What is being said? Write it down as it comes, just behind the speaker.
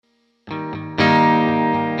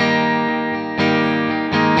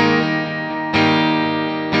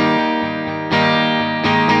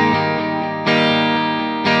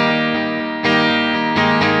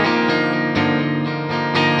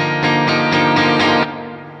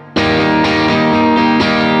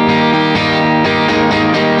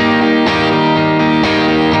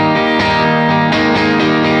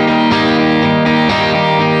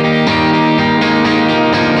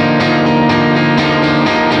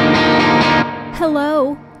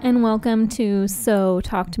and welcome to So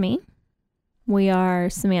Talk to Me. We are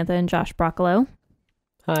Samantha and Josh Broccolo.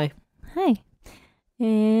 Hi. Hi.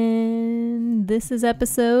 And this is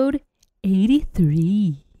episode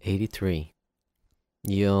 83. 83.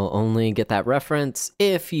 You'll only get that reference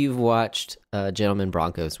if you've watched Gentlemen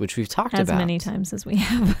Broncos, which we've talked As about. many times as we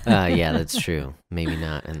have. Yeah, that's true. Maybe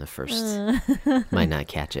not in the first. Might not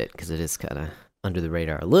catch it because it is kind of under the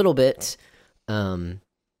radar a little bit.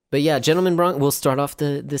 But yeah, Gentlemen Broncos, we'll start off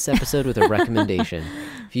this episode with a recommendation.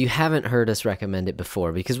 If you haven't heard us recommend it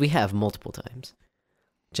before, because we have multiple times,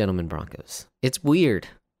 Gentlemen Broncos. It's weird.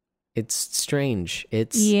 It's strange.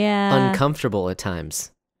 It's uncomfortable at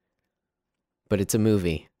times. But it's a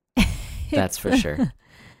movie. That's for sure.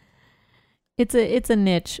 It's a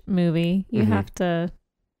niche movie. You have to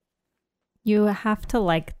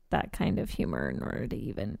like that kind of humor in order to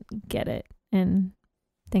even get it and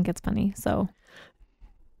think it's funny. So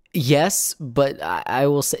yes, but I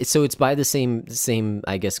will say, so it's by the same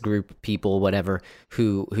I guess group of people, whatever,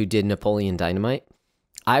 who did Napoleon Dynamite.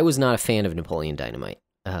 I was not a fan of Napoleon Dynamite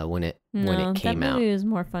when it came out. That movie was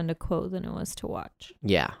more fun to quote than it was to watch.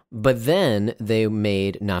 Yeah, but then they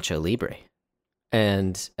made Nacho Libre,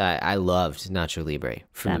 and I loved Nacho Libre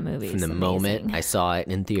from the moment I saw it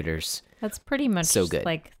in theaters. That's pretty much so good.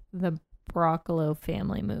 Like the Broccolo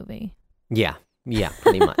family movie. Yeah,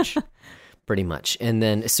 pretty much. Pretty much. And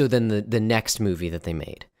then the next movie that they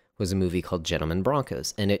made was a movie called Gentlemen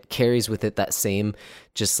Broncos, and it carries with it that same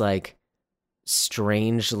just like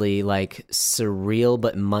strangely like surreal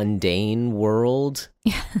but mundane world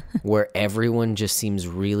where everyone just seems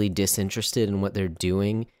really disinterested in what they're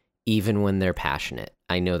doing even when they're passionate.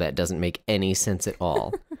 I know that doesn't make any sense at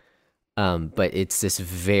all. But it's this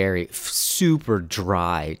very super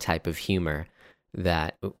dry type of humor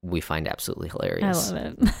that we find absolutely hilarious. I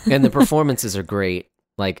love it. And the performances are great.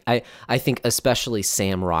 Like I think especially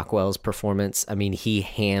Sam Rockwell's performance, I mean, he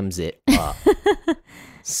hams it up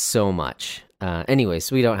so much.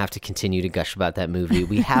 Anyways, we don't have to continue to gush about that movie.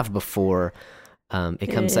 We have before.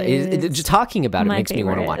 It comes just talking about it makes me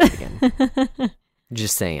want to watch it again.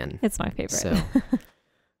 Just saying. It's my favorite.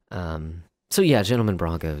 So yeah, Gentlemen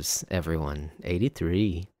Broncos, everyone,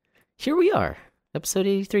 83. Here we are, episode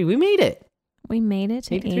 83. We made it. We made it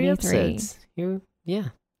to 83 episodes. Here, yeah.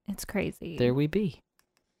 It's crazy. There we be.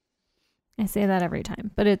 I say that every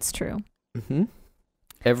time, but it's true. Mm-hmm.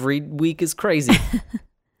 Every week is crazy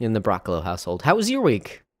in the Broccolo household. How was your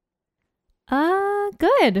week?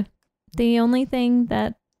 Good. The only thing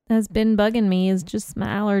that has been bugging me is just my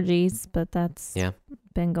allergies, but that's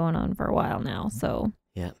been going on for a while now, so.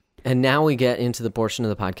 Yeah. And now we get into the portion of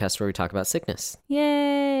the podcast where we talk about sickness.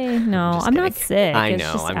 Yay. No, I'm not sick. I it's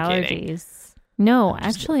know, just I'm allergies. kidding. No,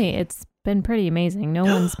 actually, it's been pretty amazing. No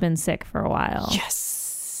one's been sick for a while.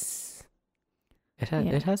 Yes.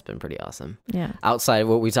 It has been pretty awesome. Yeah. Outside of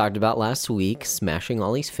what we talked about last week, smashing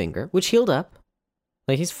Ollie's finger, which healed up.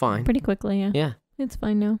 Like, he's fine. Pretty quickly, yeah. Yeah. It's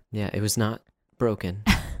fine now. Yeah, it was not broken.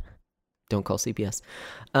 Don't call CPS.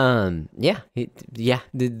 I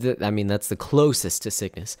mean, that's the closest to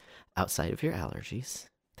sickness outside of your allergies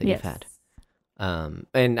that you've had.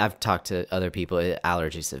 And I've talked to other people.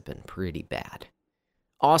 Allergies have been pretty bad.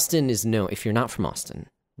 Austin is known, if you're not from Austin,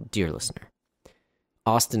 dear listener,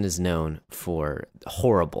 Austin is known for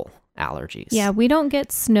horrible allergies. Yeah, we don't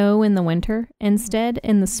get snow in the winter. Instead,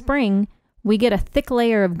 in the spring, we get a thick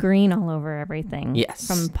layer of green all over everything. Yes.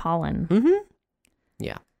 From pollen. Mm-hmm.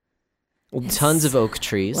 Yeah. Well, tons of oak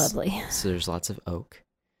trees. Lovely. So there's lots of oak.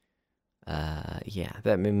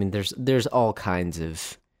 There's all kinds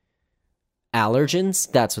of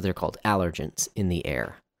allergens. That's what they're called. Allergens in the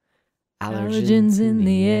air. Allergens in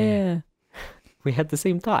the air. We had the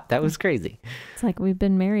same thought. That was crazy. It's like we've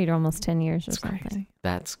been married almost 10 years or something. Crazy.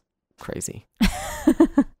 That's crazy.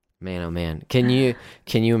 Man, oh man. Can you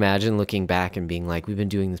imagine looking back and being like, we've been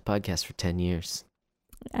doing this podcast for 10 years?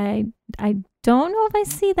 I don't know if I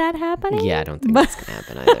see that happening. Yeah, I don't think that's gonna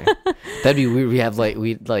happen either. That'd be weird.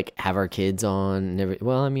 We'd have our kids on and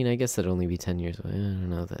well, I mean, I guess that'd only be 10 years away. I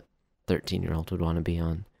don't know that 13-year-old would want to be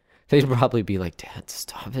on. They'd probably be like, Dad,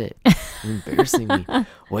 stop it. You're embarrassing me.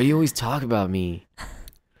 Why do you always talk about me?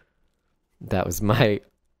 That was my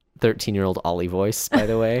 13-year-old Ollie voice, by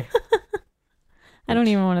the way. I don't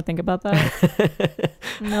even want to think about that.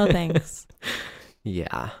 No thanks.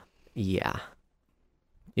 Yeah.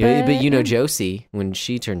 But you know Josie, when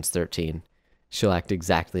she turns 13, she'll act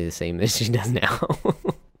exactly the same as she does now.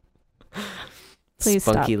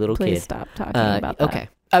 Spunky little kid. Please stop talking about that. Okay.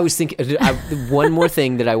 I was thinking, one more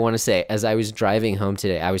thing that I want to say. As I was driving home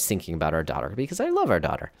today, I was thinking about our daughter because I love our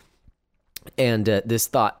daughter. And this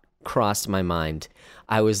thought crossed my mind.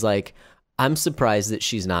 I was like, I'm surprised that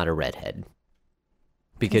she's not a redhead.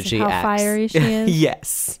 Because she how acts fiery she is?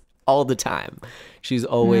 yes, all the time. She's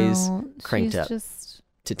always cranked up just...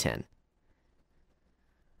 to 10.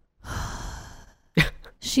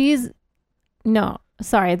 No,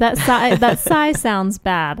 sorry. That sigh sounds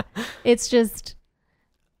bad. It's just...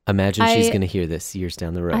 Imagine she's going to hear this years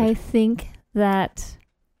down the road. I think that...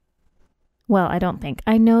 Well, I don't think.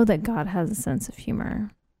 I know that God has a sense of humor.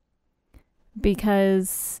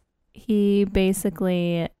 Because he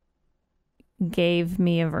basically gave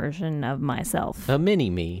me a version of myself. A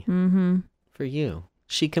mini-me. Mm-hmm. For you.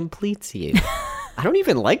 She completes you. I don't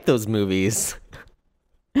even like those movies.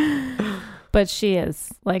 But she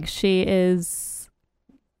is. Like, she is...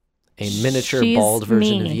 A miniature bald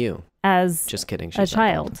version of you. As just kidding. A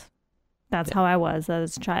child. That's how I was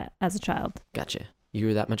as a child. Gotcha. You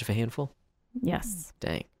were that much of a handful? Yes.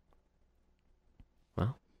 Dang.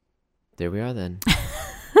 Well, there we are then.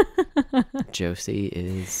 Josie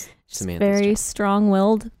is Samantha's very child.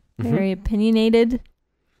 Strong-willed, very opinionated,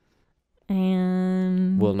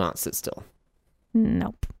 and will not sit still.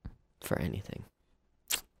 Nope. For anything.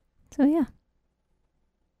 So yeah.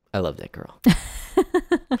 I love that girl.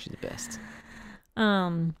 She's the best.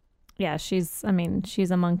 Yeah, she's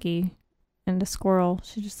a monkey and a squirrel.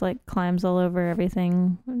 She just like climbs all over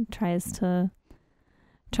everything and tries to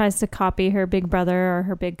copy her big brother or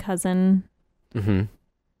her big cousin. Mm-hmm.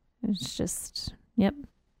 It's just, yep.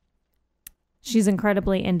 She's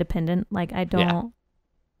incredibly independent. Like, I don't... Yeah.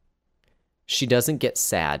 She doesn't get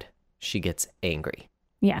sad. She gets angry.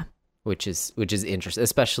 Yeah. Which is interesting,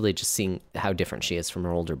 especially just seeing how different she is from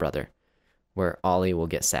her older brother, where Ollie will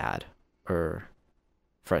get sad or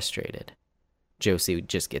frustrated. Josie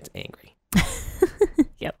just gets angry.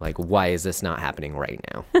 Yep. Like, why is this not happening right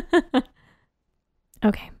now?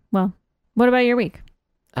 Okay. Well, what about your week?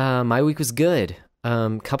 My week was good.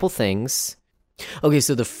 Couple things. Okay,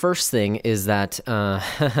 so the first thing is that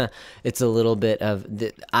it's a little bit of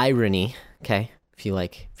the irony. Okay, if you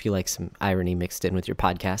like some irony mixed in with your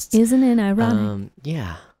podcasts, isn't it ironic?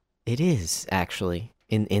 Yeah, it is actually.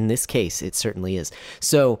 In this case, it certainly is.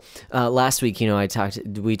 So last week,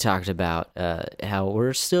 we talked about how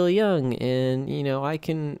we're still young, and I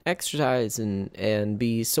can exercise and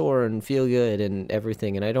be sore and feel good and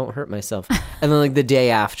everything, and I don't hurt myself. And then like the day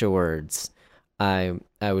afterwards, I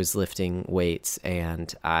was lifting weights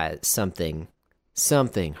and something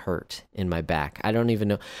hurt in my back. I don't even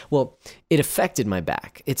know. Well, it affected my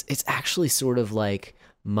back. It's actually sort of like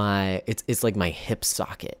it's like my hip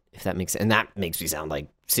socket, if that makes sense. And that makes me sound like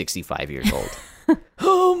 65 years old.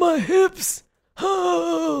 Oh, my hips.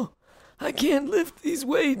 Oh, I can't lift these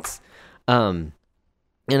weights. And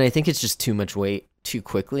I think it's just too much weight too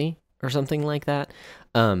quickly or something like that.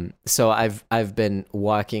 So I've been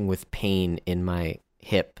walking with pain in my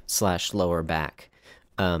hip / lower back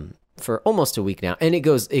for almost a week now, and it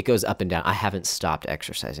goes up and down. I haven't stopped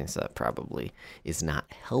exercising, so that probably is not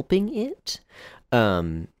helping it.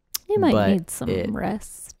 You might need some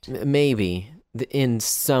rest. Maybe in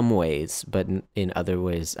some ways, but in other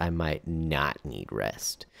ways I might not need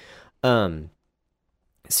rest.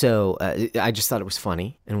 So I just thought it was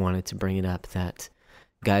funny and wanted to bring it up that,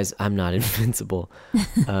 guys, I'm not invincible.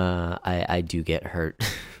 I do get hurt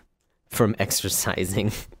from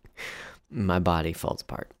exercising. My body falls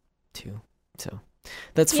apart too. So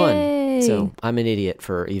that's fun. Yay. So I'm an idiot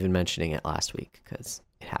for even mentioning it last week because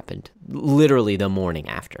it happened literally the morning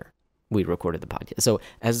after we recorded the podcast. So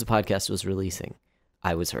as the podcast was releasing,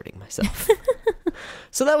 I was hurting myself.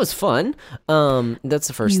 So that was fun. That's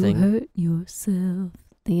the first thing. You hurt yourself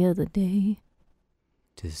the other day.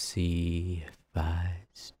 To see if I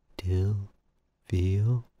still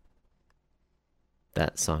feel.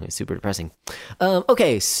 That song is super depressing.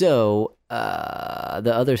 Okay, so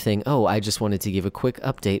the other thing. Oh, I just wanted to give a quick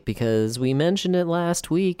update because we mentioned it last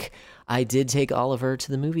week. I did take Oliver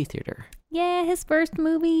to the movie theater. Yeah, his first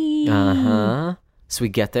movie. Uh-huh. So we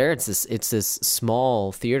get there. It's this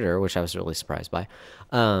small theater, which I was really surprised by.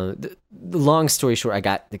 The long story short, I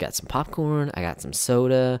got some popcorn. I got some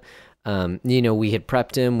soda. We had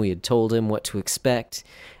prepped him. We had told him what to expect.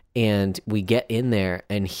 And we get in there,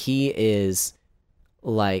 and he is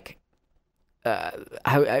like,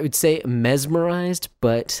 I would say mesmerized,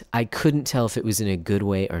 but I couldn't tell if it was in a good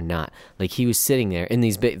way or not. Like, he was sitting there in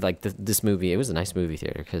these big, like this movie. It was a nice movie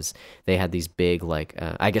theater because they had these big, like,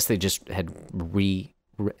 I guess they just had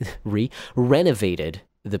renovated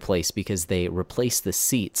the place because they replaced the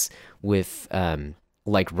seats with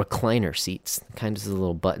like recliner seats, kind of the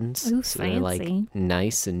little buttons. Ooh, so fancy. They're like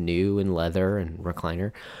nice and new and leather and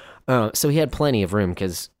recliner. So he had plenty of room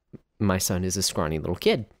because my son is a scrawny little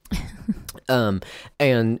kid.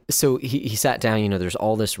 And so he sat down, there's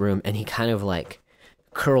all this room, and he kind of like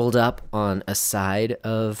curled up on a side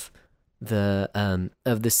of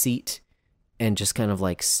the seat and just kind of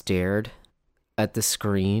like stared at the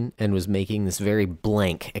screen and was making this very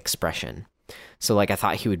blank expression. So like I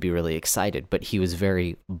thought he would be really excited, but he was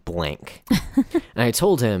very blank. And I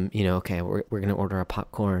told him, okay, we're going to order our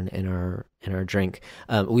popcorn and our drink.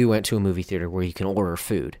 We went to a movie theater where you can order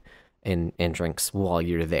food and drinks while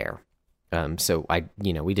you're there. So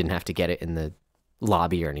we didn't have to get it in the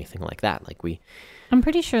lobby or anything like that. I'm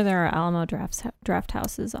pretty sure there are Alamo draft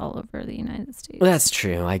houses all over the United States. Well, that's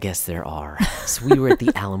true. I guess there are. So we were at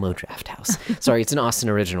the Alamo Draft House. Sorry, it's an Austin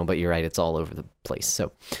original, but you're right. It's all over the place.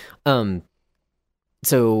 So, I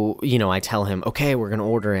tell him, okay, we're gonna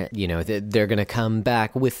order it. They're gonna come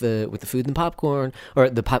back with the food and popcorn, or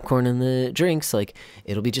the popcorn and the drinks. Like,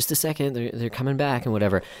 it'll be just a second. They're coming back and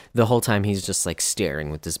whatever. The whole time he's just like staring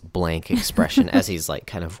with this blank expression as he's like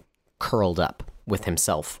kind of curled up with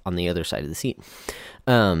himself on the other side of the seat.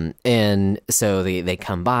 And so they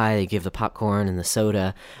come by, they give the popcorn and the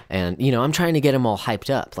soda, and I'm trying to get him all hyped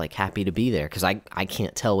up, like happy to be there, because I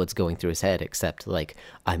can't tell what's going through his head, except like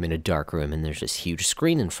I'm in a dark room and there's this huge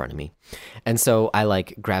screen in front of me. And so I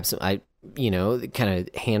like grab some, kind of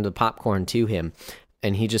hand the popcorn to him,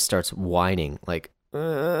 and he just starts whining like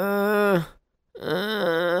with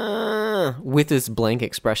this blank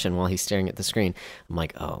expression while he's staring at the screen. I'm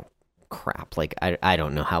like, oh crap, like I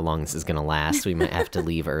don't know how long this is gonna last. We might have to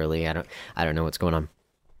leave early. I don't know what's going on.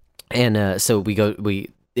 And so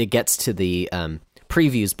it gets to the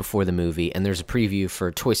previews before the movie, and there's a preview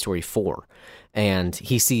for Toy Story 4, and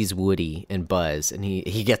he sees Woody and Buzz, and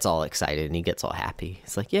he gets all excited and he gets all happy.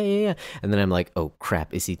 He's like, yeah. And then I'm like, oh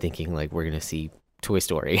crap, is he thinking like we're gonna see Toy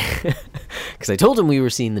Story? Because I told him we were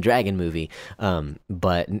seeing the Dragon movie,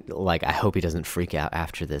 but like I hope he doesn't freak out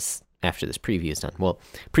after this preview is done. Well,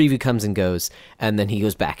 preview comes and goes, and then he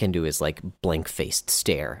goes back into his like blank-faced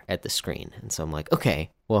stare at the screen. And so I'm like, okay,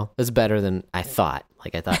 well, that's better than I thought.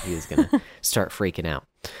 Like I thought he was gonna start freaking out.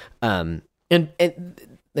 And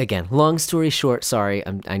again, long story short, sorry,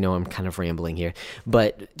 I know I'm kind of rambling here,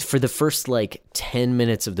 but for the first like 10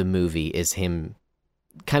 minutes of the movie is him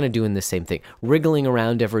kind of doing the same thing, wriggling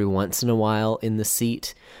around every once in a while in the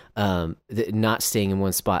seat, not staying in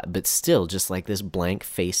one spot, but still just like this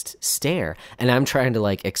blank-faced stare. And I'm trying to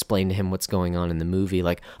like explain to him what's going on in the movie,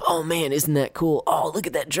 like, oh man, isn't that cool? Oh, look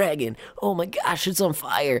at that dragon. Oh my gosh, it's on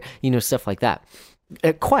fire. Stuff like that.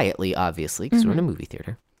 Quietly, obviously, because we're in a movie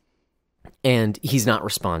theater. And he's not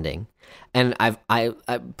responding. And I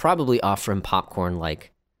probably offer him popcorn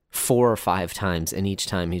like 4 or 5 times, and each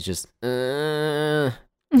time he's just I'm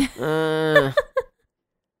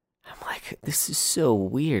like, this is so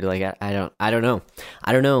weird. Like I don't know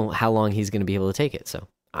how long he's gonna be able to take it. So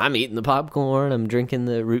I'm eating the popcorn, I'm drinking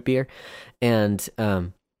the root beer, and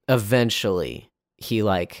eventually he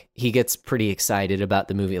gets pretty excited about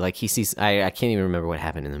the movie. Like he sees, I can't even remember what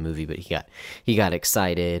happened in the movie, but he got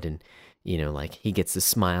excited, and like he gets a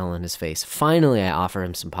smile on his face. Finally I offer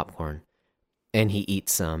him some popcorn, and he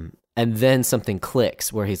eats some, and then something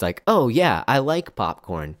clicks where he's like, oh yeah, I like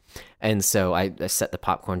popcorn. And so I set the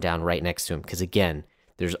popcorn down right next to him, because again,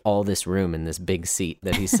 there's all this room in this big seat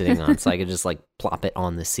that he's sitting on, so I could just like plop it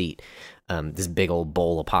on the seat, this big old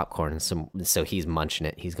bowl of popcorn. And so he's munching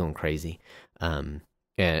it, he's going crazy, and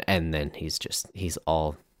then he's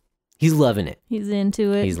loving it. He's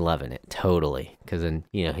into it. He's loving it, totally. Because then,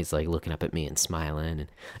 he's like looking up at me and smiling and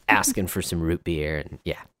asking for some root beer, and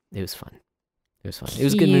yeah, it was fun. It was fun. It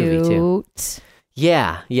was a good movie too.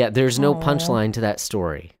 Yeah. There's no punchline to that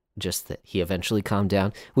story. Just that he eventually calmed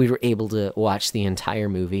down. We were able to watch the entire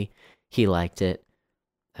movie. He liked it.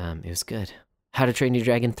 It was good. How to Train Your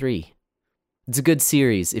Dragon 3. It's a good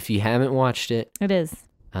series. If you haven't watched it, it is.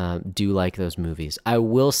 Do like those movies. I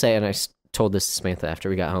will say, and I told this to Samantha after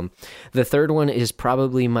we got home, the third one is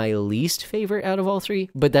probably my least favorite out of all 3,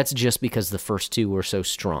 but that's just because the first 2 were so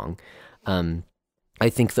strong. I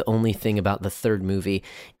think the only thing about the third movie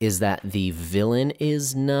is that the villain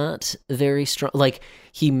is not very strong. Like,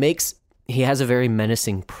 he has a very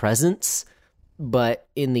menacing presence, but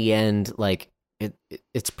in the end, like,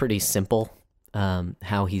 it's pretty simple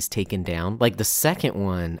how he's taken down. Like, the second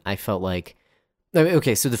one, I felt like,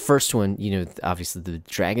 okay, so the first one, obviously the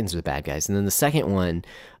dragons are the bad guys, and then the second one,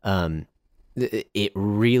 it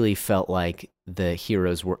really felt like the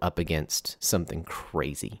heroes were up against something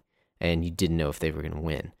crazy, and you didn't know if they were going to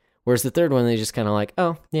win. Whereas the third one, they just kind of like,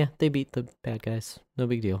 oh, yeah, they beat the bad guys. No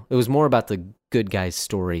big deal. It was more about the good guys'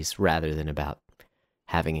 stories rather than about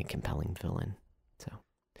having a compelling villain. So,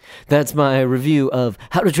 That's my review of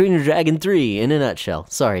How to Train Your Dragon 3 in a nutshell.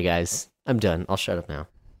 Sorry, guys. I'm done. I'll shut up now.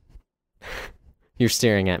 You're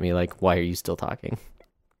staring at me like, why are you still talking?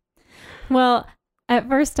 Well, at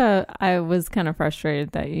first I was kind of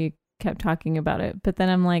frustrated that you kept talking about it, but then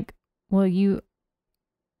I'm like, well, you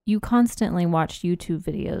constantly watch YouTube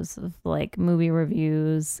videos of like movie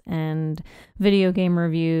reviews and video game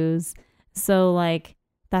reviews. So like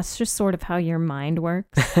that's just sort of how your mind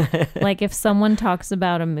works. Like if someone talks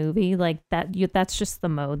about a movie like that, that's just the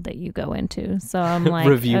mode that you go into. So I'm like,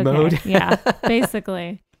 review okay, mode. Yeah,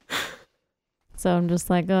 basically. So I'm just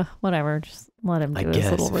like, whatever, just let him do his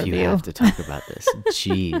little if review. you have to talk about this.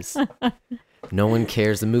 Jeez. No one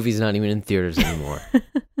cares. The movie's not even in theaters anymore.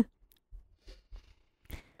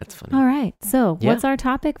 That's funny. All right. So Yeah. what's our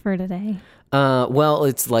topic for today? Well,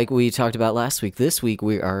 it's like we talked about last week. This week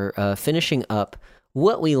we are finishing up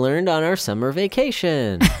what we learned on our summer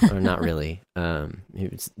vacation. Or not really.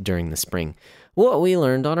 It was during the spring. What we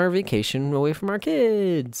learned on our vacation away from our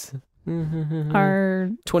kids. Our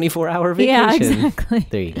 24-hour vacation. Yeah, exactly.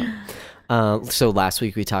 There you go. So last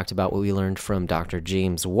week we talked about what we learned from Dr.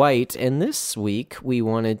 James White, and this week we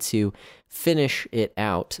wanted to finish it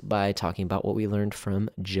out by talking about what we learned from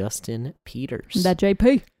Justin Peters. That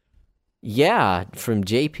JP. Yeah, from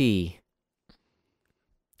JP.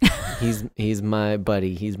 He's my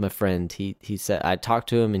buddy. He's my friend. He said, I talked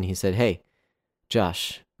to him and he said, "Hey,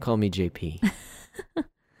 Josh, call me JP."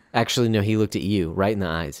 Actually, no, he looked at you right in the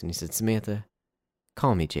eyes and he said, "Samantha,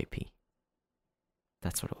 call me JP."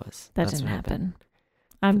 That's what it was. That That's didn't what happen. happened.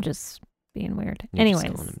 I'm just being weird. You're Anyways.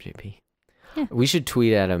 just calling him JP. Yeah. We should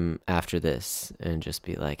tweet at him after this and just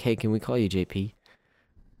be like, "Hey, can we call you JP?"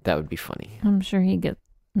 That would be funny. I'm sure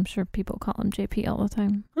people call him JP all the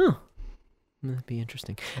time. Oh, that'd be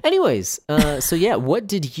interesting. Anyways, so yeah, what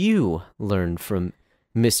did you learn from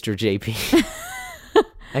Mr. JP?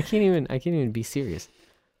 I can't even be serious.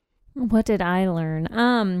 What did I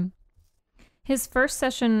learn? His first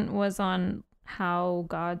session was on how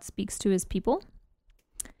God speaks to his people.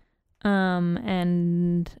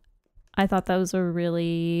 And I thought that was a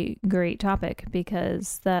really great topic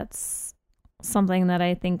because that's something that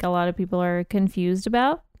I think a lot of people are confused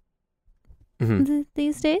about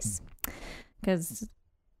these days. Because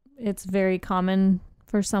it's very common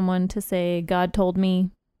for someone to say, "God told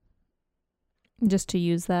me," just to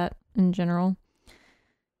use that in general.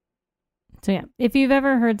 So yeah, if you've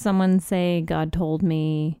ever heard someone say, "God told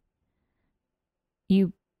me,"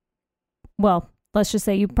 let's just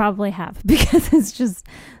say you probably have, because it's just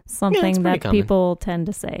something that common. people tend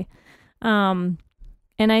to say. And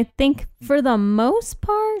I think for the most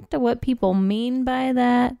part, what people mean by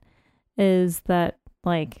that is that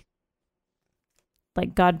like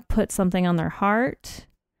God put something on their heart,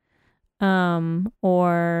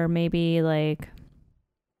 or maybe like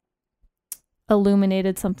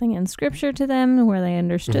illuminated something in scripture to them where they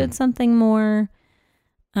understood something more.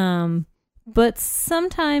 But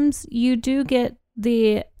sometimes you do get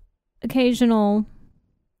the occasional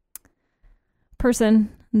person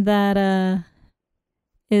that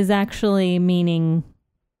is actually meaning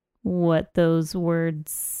what those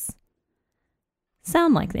words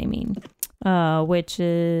sound like they mean, which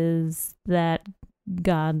is that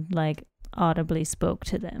God like audibly spoke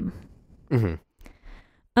to them.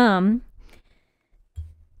 And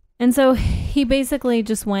so he basically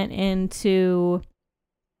just went into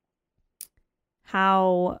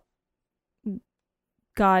how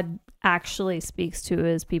God actually speaks to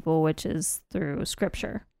his people, which is through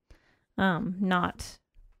scripture, not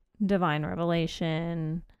divine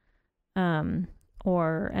revelation,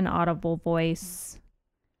 or an audible voice.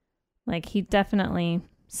 Like he definitely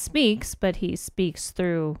speaks, but he speaks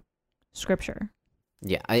through scripture.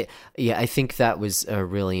 Yeah, I think that was a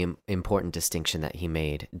really important distinction that he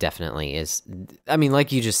made. Definitely is. I mean,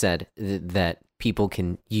 like you just said, that people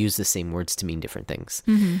can use the same words to mean different things,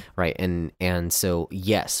 right? And so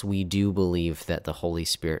yes, we do believe that the Holy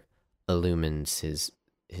Spirit illumines his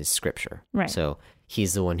scripture. Right. So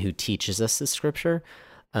he's the one who teaches us the scripture,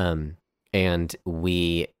 and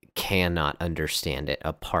we cannot understand it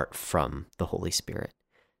apart from the Holy Spirit.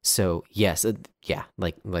 So yes, yeah,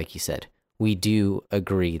 like you said, we do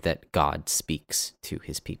agree that God speaks to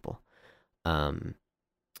his people.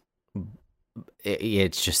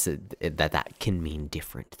 It's just that can mean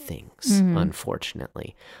different things,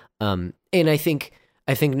 unfortunately. And I think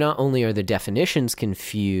not only are the definitions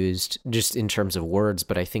confused just in terms of words,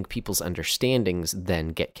 but I think people's understandings then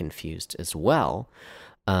get confused as well,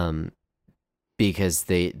 because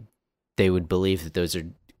they would believe that those are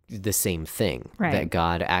the same thing, right. that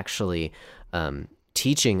God actually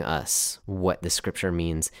teaching us what the scripture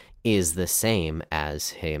means is the same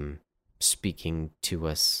as him speaking to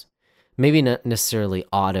us, maybe not necessarily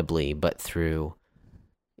audibly, but through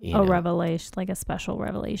revelation, like a special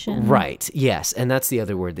revelation. Right. Yes. And that's the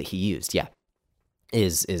other word that he used. Yeah.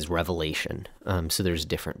 Is revelation. So there's a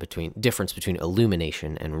difference between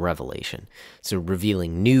illumination and revelation. So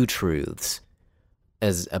revealing new truths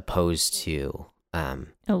as opposed to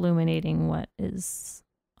illuminating what is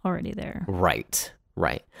already there. Right.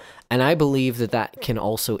 Right. And I believe that can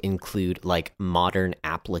also include like modern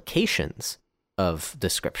applications of the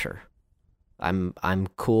scripture. I'm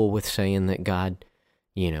cool with saying that God,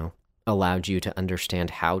 allowed you to understand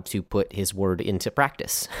how to put his word into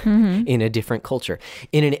practice in a different culture,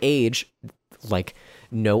 in an age like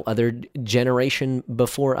no other generation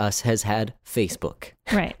before us has had Facebook.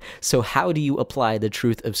 Right. So how do you apply the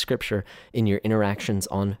truth of scripture in your interactions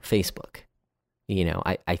on Facebook?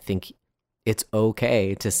 I think it's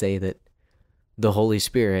okay to say that the Holy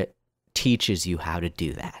Spirit teaches you how to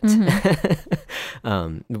do that.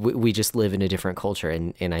 We just live in a different culture,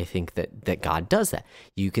 and I think that God does that.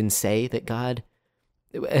 You can say that God,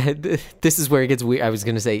 this is where it gets weird. I was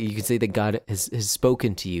going to say, you can say that God has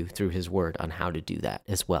spoken to you through his word on how to do that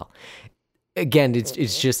as well. Again,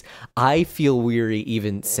 it's just, I feel weary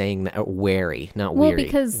even saying that, wary, not weary,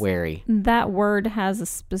 because wary. That word has a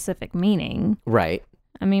specific meaning. Right.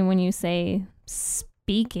 I mean, when you say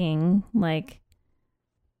speaking, like,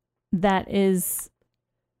 that is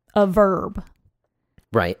a verb.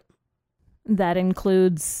 Right. That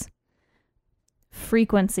includes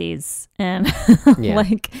frequencies and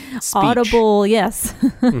like speech. Audible, yes.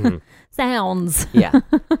 Sounds. Yeah.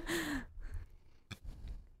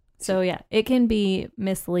 So yeah, it can be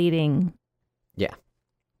misleading. Yeah.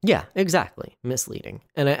 Yeah, exactly. Misleading.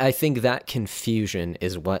 And I think that confusion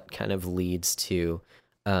is what kind of leads to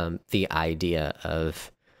the idea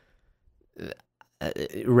of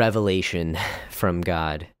revelation from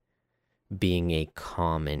God being a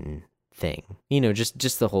common thing.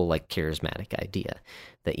 Just the whole like charismatic idea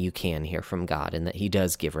that you can hear from God and that he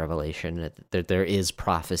does give revelation, that there is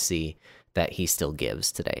prophecy that he still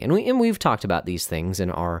gives today. And we've talked about these things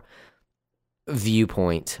in our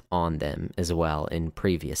viewpoint on them as well in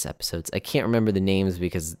previous episodes. I can't remember the names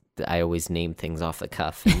because I always name things off the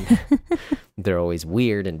cuff and they're always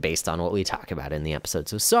weird and based on what we talk about in the episode.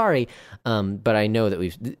 So sorry, but I know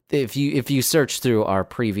that if you search through our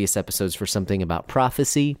previous episodes for something about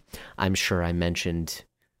prophecy, I'm sure I mentioned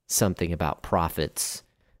something about prophets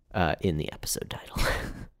in the episode title.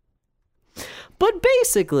 But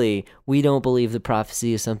basically, we don't believe that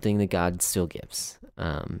prophecy is something that God still gives.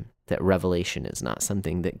 That revelation is not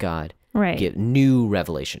something that God gives. New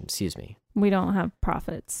revelation, excuse me. We don't have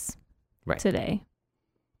prophets today.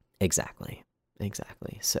 Exactly.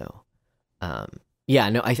 So,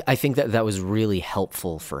 I think that was really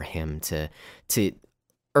helpful for him to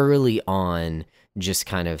early on just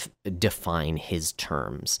kind of define his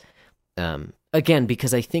terms. Again,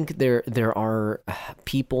 because I think there are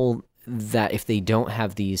people that if they don't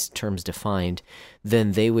have these terms defined,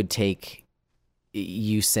 then they would take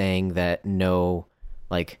you saying that no,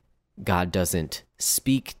 like God doesn't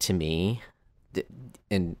speak to me,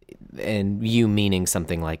 and you meaning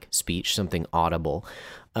something like speech, something audible,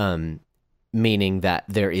 meaning that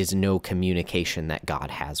there is no communication that God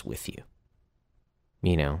has with you.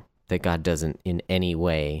 That God doesn't in any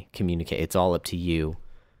way communicate. It's all up to you,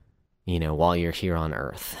 while you're here on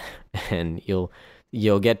earth, and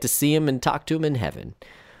you'll get to see him and talk to him in heaven.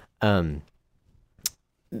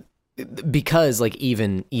 Because like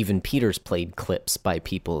even Peter's played clips by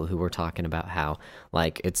people who were talking about how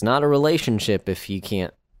like it's not a relationship if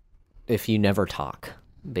you never talk,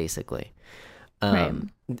 basically.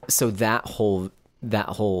 So that whole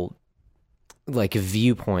like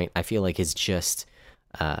viewpoint, I feel like is just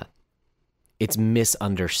it's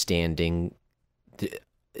misunderstanding.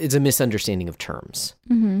 It's a misunderstanding of terms.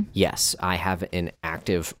 Mm-hmm. Yes, I have an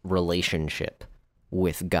active relationship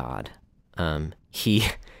with God.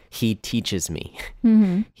 He teaches me.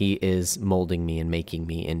 Mm-hmm. He is molding me and making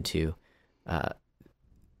me into. I'm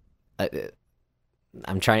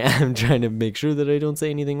trying to make sure that I don't say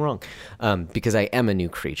anything wrong, because I am a new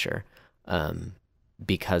creature,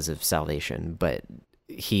 because of salvation. But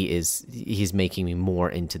he's making me more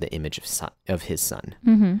into the image of his son.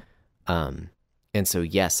 Mm-hmm. And so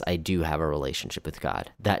yes, I do have a relationship with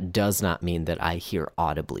God. That does not mean that I hear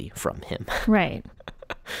audibly from him. Right.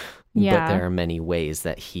 Yeah. But there are many ways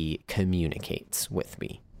that he communicates with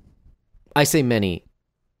me. I say many,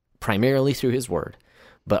 primarily through his word,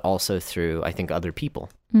 but also through, I think, other people.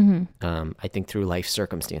 Mm-hmm. I think through life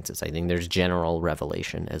circumstances. I think there's general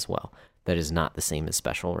revelation as well that is not the same as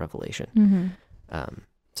special revelation.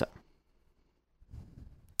 So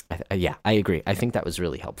yeah, I agree. I think that was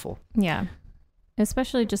really helpful. Yeah.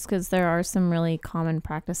 Especially just because there are some really common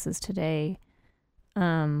practices today,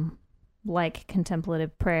 like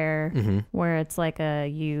contemplative prayer, where it's like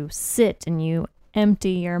you sit and you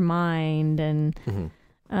empty your mind,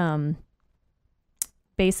 and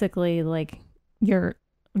basically like you're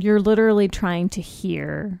literally trying to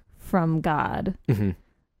hear from God.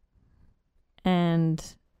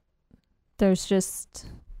 And there's just,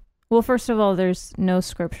 well, first of all, there's no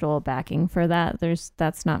scriptural backing for that.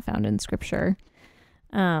 That's not found in scripture.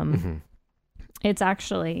 It's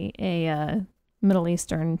actually a Middle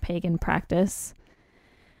Eastern pagan practice.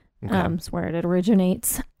 It's where it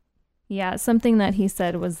originates. Yeah, something that he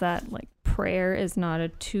said was that like prayer is not a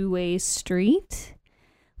two-way street.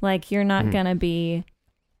 Like you're not gonna be,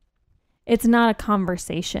 it's not a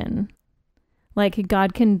conversation. Like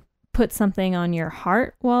God can put something on your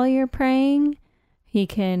heart while you're praying.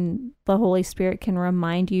 The Holy Spirit can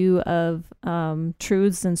remind you of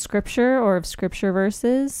truths in scripture or of scripture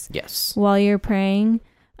verses. Yes. While you're praying.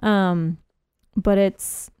 But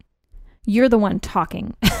you're the one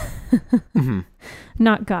talking,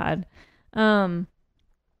 not God. And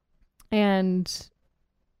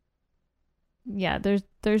yeah,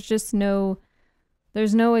 there's just no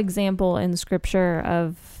example in scripture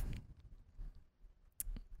of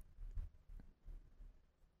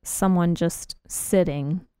someone just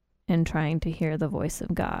sitting and trying to hear the voice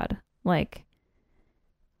of God. Like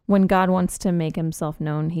when God wants to make himself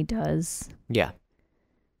known, he does. Yeah.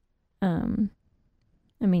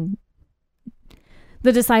 I mean,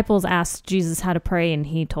 the disciples asked Jesus how to pray and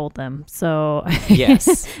he told them. So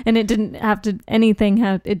yes. And it didn't have to and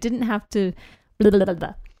it didn't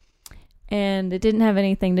have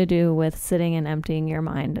anything to do with sitting and emptying your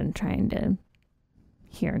mind and trying to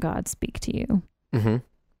hear God speak to you.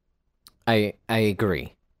 I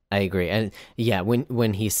agree. And yeah,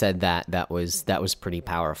 when he said that was pretty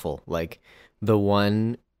powerful. Like the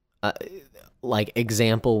one like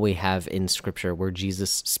example we have in scripture where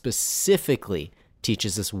Jesus specifically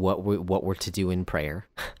teaches us what we're to do in prayer.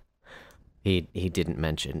 He didn't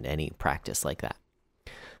mention any practice like that.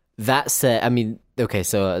 That said, I mean, okay,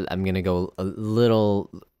 so I'm going to go a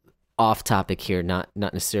little off topic here, not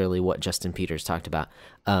necessarily what Justin Peters talked about.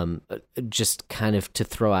 Just kind of to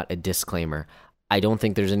throw out a disclaimer. I don't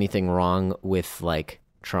think there's anything wrong with like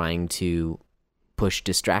trying to push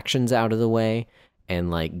distractions out of the way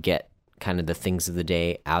and like get kind of the things of the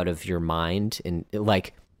day out of your mind and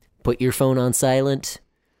like put your phone on silent,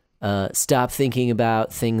 stop thinking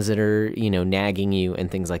about things that are, nagging you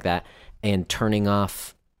and things like that, and turning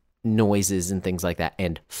off noises and things like that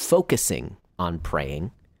and focusing on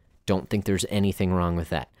praying. Don't think there's anything wrong with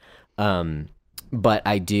that. But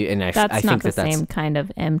I do, and I think that's same kind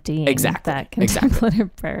of emptying exactly that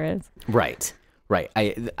contemplative prayer is. Right.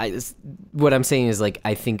 What I'm saying is like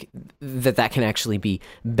I think that can actually be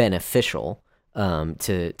beneficial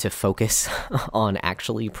to focus on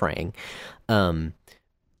actually praying.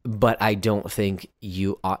 But I don't think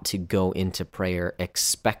you ought to go into prayer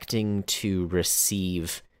expecting to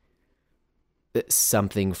receive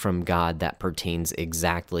something from God that pertains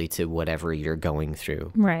exactly to whatever you're going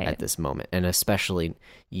through at this moment. And especially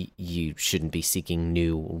you shouldn't be seeking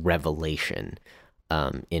new revelation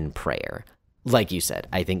in prayer. Like you said,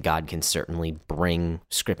 I think God can certainly bring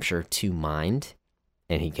scripture to mind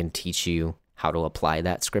and he can teach you how to apply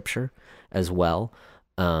that scripture as well.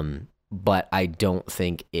 But I don't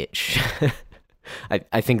think it should...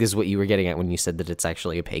 I think this is what you were getting at when you said that it's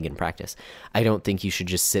actually a pagan practice. I don't think you should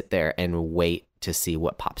just sit there and wait to see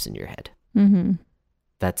what pops in your head.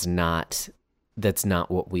 That's not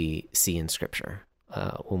what we see in scripture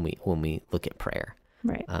when we look at prayer.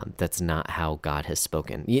 Right. That's not how God has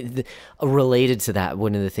spoken. Related to that,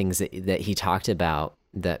 one of the things that he talked about,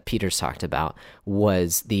 that Peter's talked about,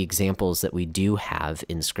 was the examples that we do have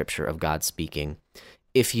in scripture of God speaking.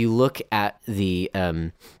 If you look at the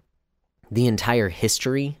entire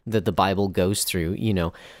history that the Bible goes through,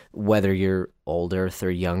 whether you're old Earth or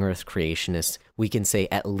young Earth creationist, we can say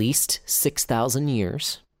at least 6,000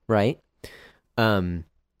 years, right?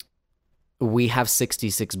 We have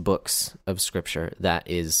 66 books of scripture that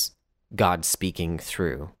is God speaking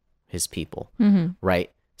through his people,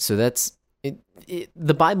 right? So that's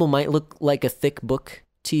the Bible might look like a thick book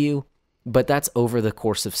to you, but that's over the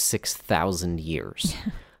course of 6,000 years.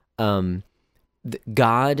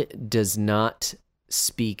 God does not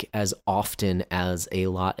speak as often as a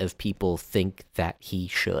lot of people think that he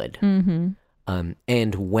should.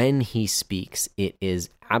 And when he speaks, it is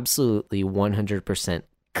absolutely 100%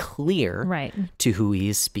 clear Right. to who he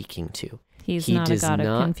is speaking to. He's He not a does God not-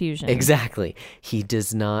 of confusion. Exactly. He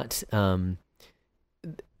does not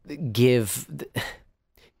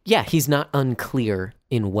he's not unclear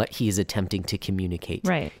in what he's attempting to communicate.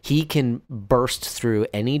 Right. He can burst through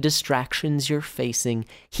any distractions you're facing.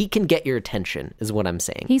 He can get your attention, is what I'm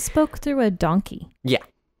saying. He spoke through a donkey. Yeah.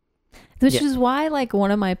 Which Yeah. is why, like,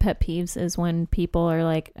 one of my pet peeves is when people are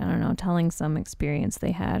like, I don't know, telling some experience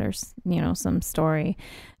they had or, some story.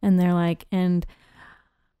 And they're like, and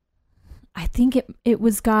I think it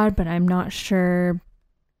was God, but I'm not sure.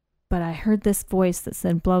 But I heard this voice that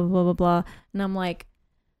said blah, blah, blah, blah, blah. And I'm like,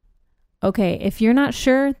 okay, if you're not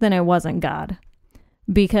sure, then it wasn't God.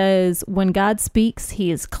 Because when God speaks,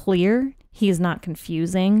 he is clear. He is not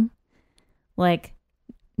confusing. Like,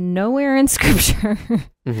 nowhere in scripture,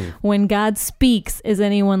 when God speaks, is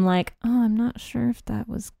anyone like, oh, I'm not sure if that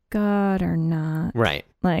was God or not. Right.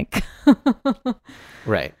 Like,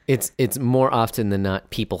 Right. It's more often than not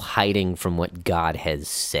people hiding from what God has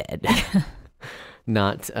said.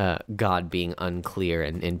 Not God being unclear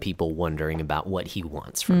and people wondering about what he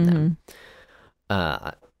wants from them.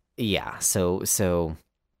 Yeah. So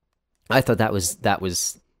I thought that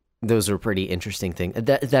was those were pretty interesting things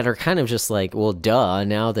that are kind of just like, well, duh,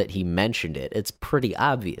 now that he mentioned it, it's pretty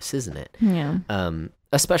obvious, isn't it? yeah.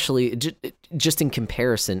 Especially just in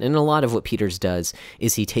comparison. And a lot of what Peters does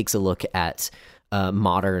is he takes a look at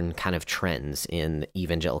modern kind of trends in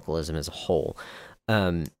evangelicalism as a whole.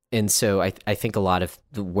 And so I think a lot of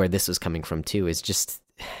where this was coming from too is just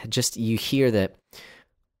you hear that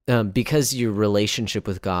because your relationship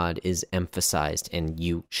with God is emphasized, and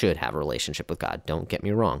you should have a relationship with God, don't get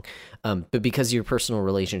me wrong, but because your personal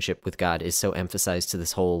relationship with God is so emphasized to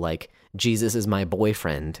this whole like Jesus is my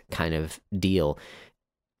boyfriend kind of deal,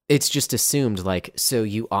 it's just assumed like, so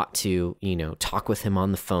you ought to, talk with him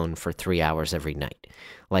on the phone for 3 hours every night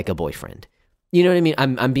like a boyfriend. You know what I mean?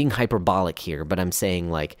 I'm being hyperbolic here, but I'm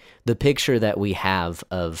saying like the picture that we have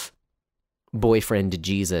of boyfriend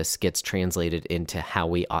Jesus gets translated into how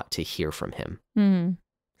we ought to hear from him. Mm-hmm. Does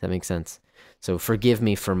that make sense? So forgive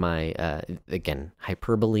me for my, again,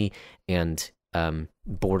 hyperbole and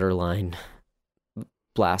borderline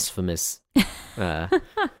blasphemous,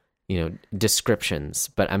 descriptions,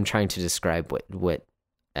 but I'm trying to describe what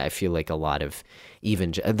I feel like a lot of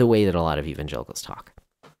the way that a lot of evangelicals talk.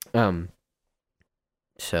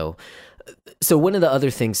 So one of the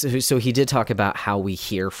other things, so he did talk about how we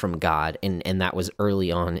hear from God, and that was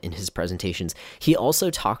early on in his presentations. He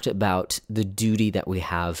also talked about the duty that we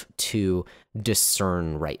have to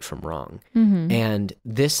discern right from wrong. Mm-hmm. And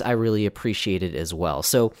this I really appreciated as well.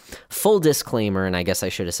 So full disclaimer, and I guess I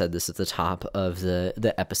should have said this at the top of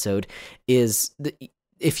the episode, is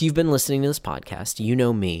if you've been listening to this podcast, you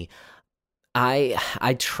know me,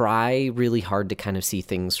 I try really hard to kind of see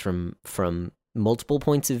things from multiple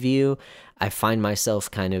points of view. I find myself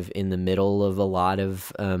kind of in the middle of a lot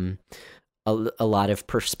of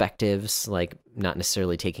perspectives, like not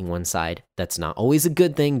necessarily taking one side. That's not always a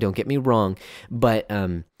good thing, don't get me wrong, but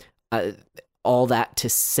all that to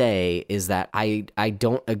say is that I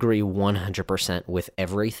don't agree 100% with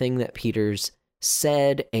everything that Peters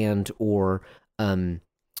said and or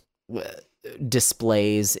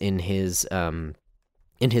displays in his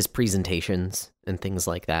presentations and things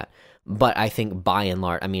like that. But I think by and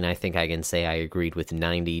large, I think I can say I agreed with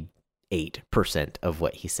 98% of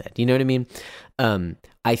what he said. You know what I mean?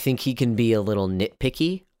 I think he can be a little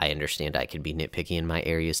nitpicky. I understand I can be nitpicky in my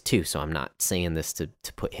areas too, so I'm not saying this to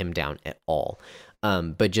put him down at all.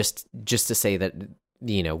 But just to say that,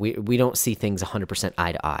 we don't see things 100%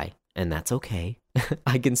 eye to eye, and that's okay.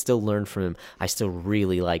 I can still learn from him. I still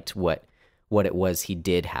really liked what it was he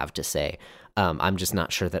did have to say. I'm just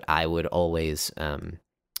not sure that I would always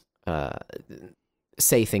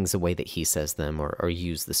say things the way that he says them or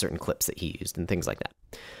use the certain clips that he used and things like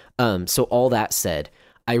that. So all that said,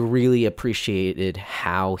 I really appreciated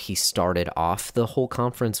how he started off the whole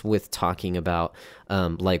conference with talking about,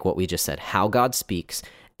 like what we just said, how God speaks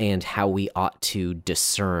and how we ought to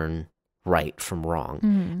discern right from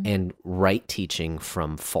wrong and right teaching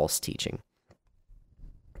from false teaching.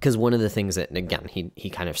 Because one of the things that, again, he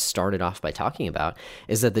kind of started off by talking about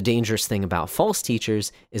is that the dangerous thing about false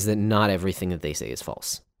teachers is that not everything that they say is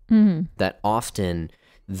false. Mm-hmm. That often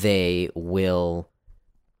they will,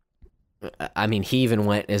 he even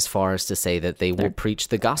went as far as to say that they will preach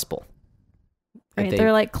the gospel. Right,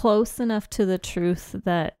 they're like close enough to the truth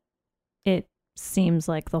that it seems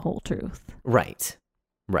like the whole truth. Right.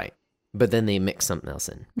 But then they mix something else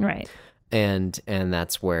in. Right. and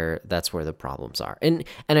that's where the problems are. And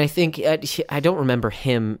I think I don't remember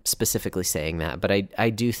him specifically saying that, but I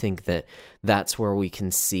do think that that's where we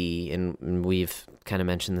can see, and we've kind of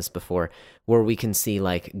mentioned this before, where we can see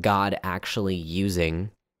like God actually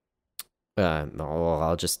using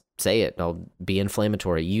I'll just say it, I'll be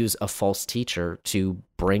inflammatory, use a false teacher to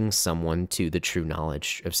bring someone to the true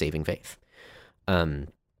knowledge of saving faith.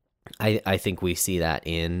 I think we see that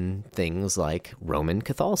in things like Roman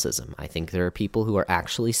Catholicism. I think there are people who are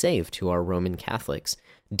actually saved who are Roman Catholics,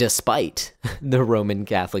 despite the Roman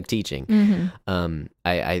Catholic teaching. Mm-hmm.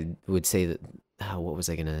 I would say that, what was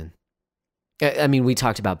I going to... I mean, we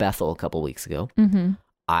talked about Bethel a couple weeks ago. Mm-hmm.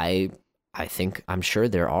 I'm sure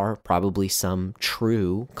there are probably some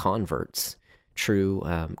true converts, true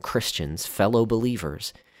Christians, fellow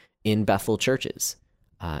believers in Bethel churches.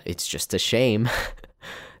 It's just a shame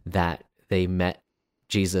that they met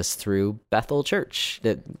Jesus through Bethel Church.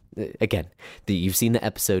 Again, you've seen the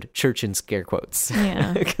episode "Church" in scare quotes,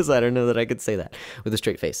 because I don't know that I could say that with a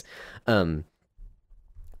straight face.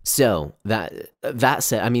 So that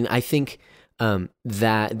said, I mean, I think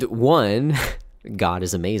that one, God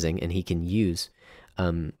is amazing, and He can use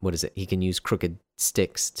He can use crooked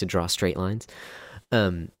sticks to draw straight lines.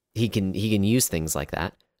 He can use things like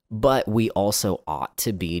that, but we also ought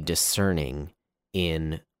to be discerning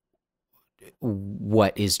in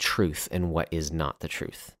what is truth and what is not the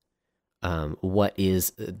truth. What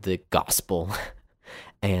is the gospel,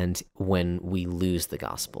 and when we lose the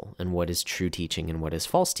gospel, and what is true teaching and what is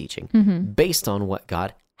false teaching, based on what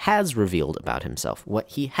God has revealed about Himself, what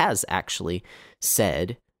He has actually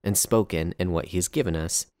said and spoken, and what He's given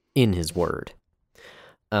us in His Word.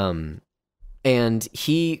 And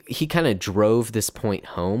he kind of drove this point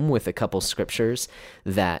home with a couple scriptures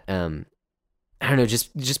that I don't know,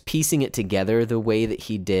 just piecing it together the way that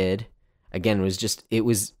he did, again, it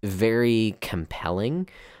was very compelling.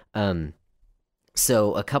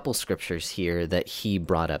 So a couple scriptures here that he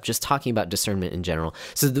brought up, just talking about discernment in general.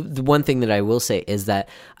 So the one thing that I will say is that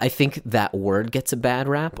I think that word gets a bad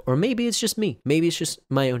rap, or maybe it's just me, maybe it's just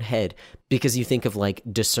my own head, because you think of like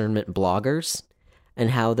discernment bloggers and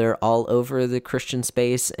how they're all over the Christian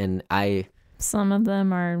space, and some of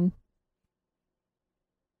them are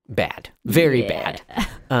bad, very bad.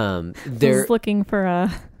 They're looking for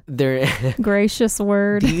a gracious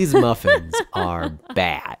word. These muffins are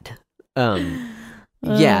bad.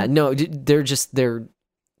 Yeah, no, they're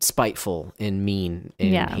spiteful and mean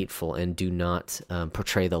and hateful, and do not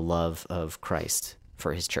portray the love of Christ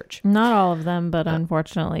for His church. Not all of them, but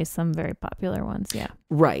unfortunately some very popular ones. Yeah.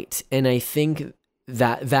 Right. And I think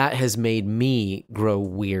that has made me grow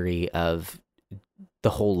weary of the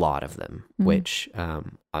whole lot of them, which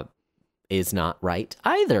is not right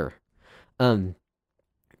either. And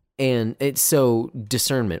it's so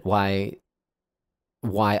discernment. Why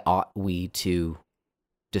ought we to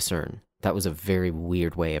discern? That was a very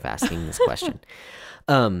weird way of asking this question.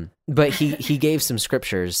 But he gave some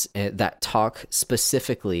scriptures that talk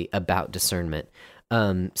specifically about discernment.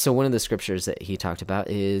 So one of the scriptures that he talked about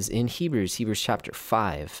is in Hebrews chapter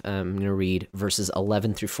 5. I'm going to read verses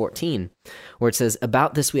 11 through 14, where it says,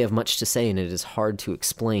 "About this we have much to say, and it is hard to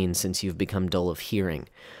explain since you've become dull of hearing.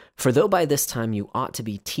 For though by this time you ought to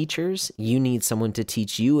be teachers, you need someone to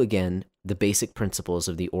teach you again the basic principles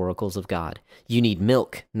of the oracles of God. You need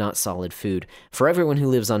milk, not solid food. For everyone who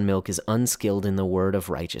lives on milk is unskilled in the word of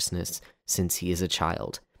righteousness, since he is a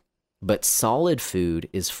child. But solid food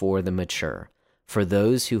is for the mature, for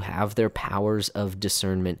those who have their powers of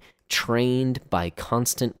discernment trained by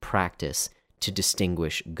constant practice to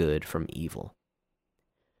distinguish good from evil."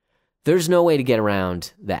 There's no way to get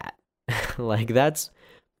around that. Like, that's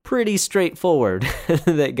pretty straightforward,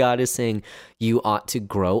 that God is saying you ought to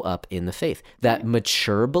grow up in the faith, that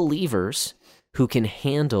mature believers who can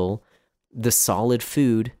handle the solid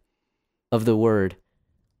food of the word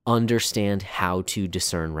understand how to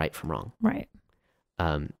discern right from wrong. Right.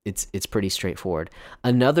 It's pretty straightforward.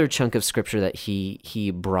 Another chunk of scripture that he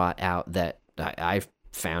brought out that I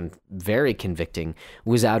found very convicting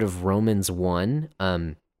was out of Romans 1.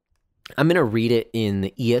 I'm going to read it in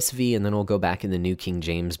the ESV, and then we'll go back in the New King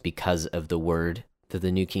James because of the word that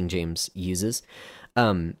the New King James uses.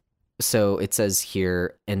 So it says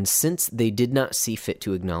here, "And since they did not see fit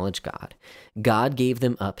to acknowledge God, God gave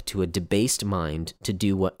them up to a debased mind to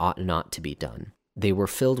do what ought not to be done. They were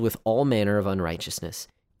filled with all manner of unrighteousness,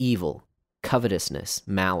 evil, covetousness,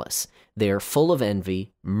 malice. They are full of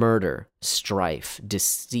envy, murder, strife,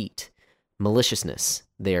 deceit, maliciousness.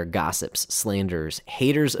 They are gossips, slanderers,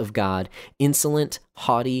 haters of God, insolent,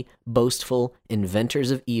 haughty, boastful,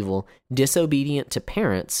 inventors of evil, disobedient to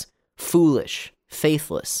parents, foolish,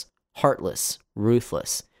 faithless, heartless,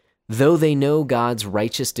 ruthless. Though they know God's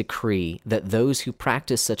righteous decree that those who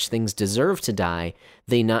practice such things deserve to die,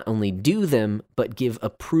 they not only do them, but give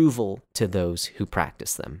approval to those who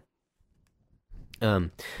practice them.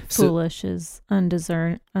 Foolish is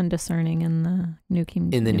undiscerning in the New King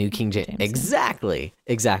James. Exactly.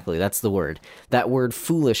 That's the word. That word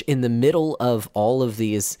foolish in the middle of all of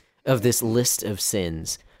this list of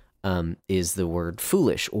sins is the word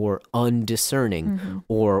foolish or undiscerning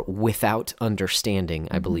or without understanding,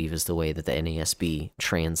 I believe is the way that the NASB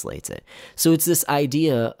translates it. So it's this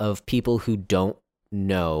idea of people who don't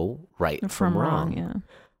know right from wrong. Yeah.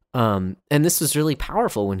 And this was really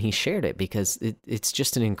powerful when he shared it, because it's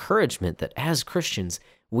just an encouragement that as Christians,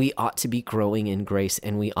 we ought to be growing in grace,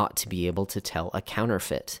 and we ought to be able to tell a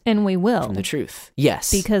counterfeit. And we will. From the truth.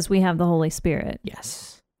 Yes. Because we have the Holy Spirit.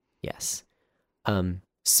 Yes.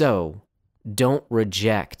 So don't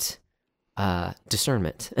reject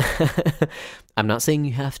discernment. I'm not saying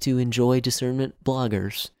you have to enjoy discernment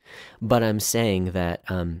bloggers, but I'm saying that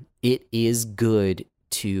it is good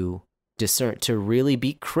to discern, to really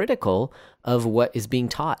be critical of what is being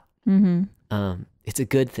taught. It's a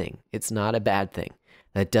good thing. It's not a bad thing.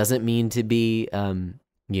 That doesn't mean to be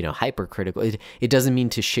hypercritical. It doesn't mean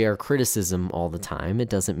to share criticism all the time. It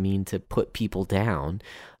doesn't mean to put people down.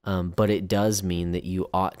 But it does mean that you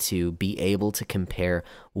ought to be able to compare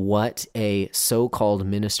what a so-called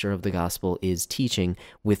minister of the gospel is teaching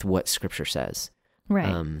with what Scripture says. Right.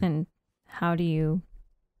 And how do you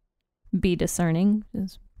be discerning?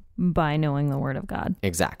 Is by knowing the Word of God.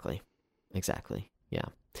 Exactly. Yeah.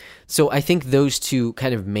 So I think those two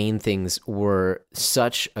kind of main things were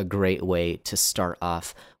such a great way to start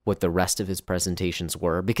off what the rest of his presentations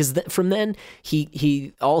were, because from then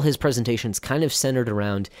he all his presentations kind of centered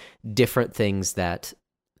around different things that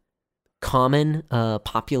common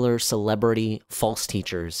popular celebrity false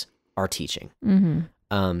teachers are teaching.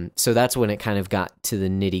 So that's when it kind of got to the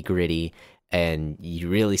nitty gritty, and you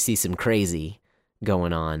really see some crazy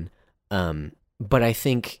going on. But I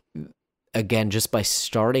think, again, just by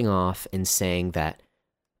starting off and saying that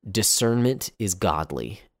discernment is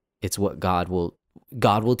godly, it's what God will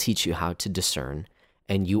teach you how to discern,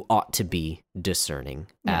 and you ought to be discerning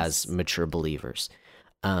as mature believers.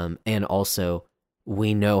 And also,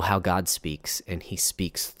 we know how God speaks, and he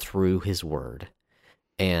speaks through his word,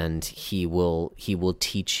 and he will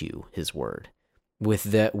teach you his word. With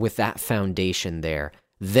that foundation there,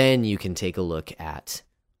 then you can take a look at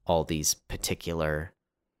all these particular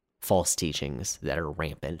false teachings that are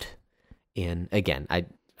rampant. And again,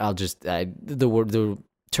 the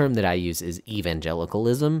term that I use is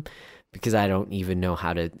evangelicalism, because I don't even know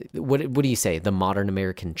how to. What do you say? The modern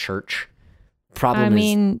American church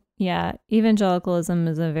evangelicalism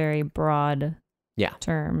is a very broad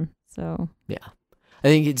term. So I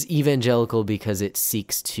think it's evangelical because it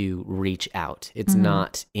seeks to reach out. It's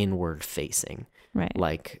not inward facing, right?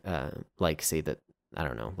 Like say that, I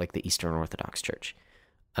don't know, like the Eastern Orthodox Church.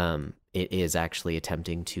 It is actually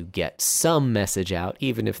attempting to get some message out,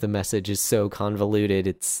 even if the message is so convoluted.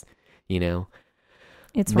 It's,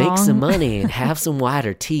 it's make wrong. some money and have some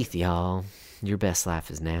whiter teeth, y'all. Your best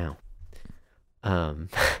life is now. That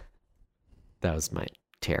was my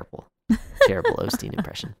terrible Osteen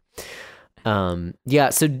impression.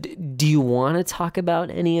 So do you want to talk about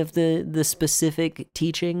any of the specific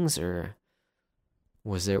teachings, or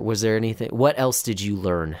was there anything? What else did you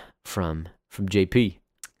learn from JP?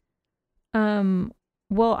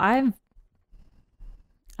 Well,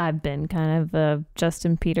 I've been kind of a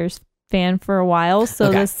Justin Peters fan for a while,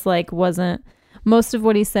 so this wasn't, most of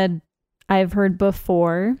what he said I've heard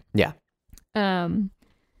before. Yeah. And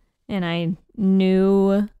I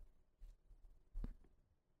knew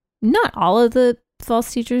not all of the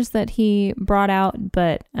false teachers that he brought out,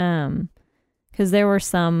 but because there were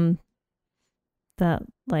some that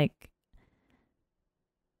were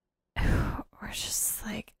just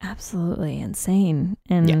absolutely insane,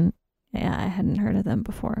 and I hadn't heard of them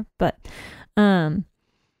before. But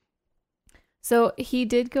so he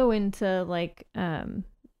did go into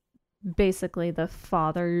basically the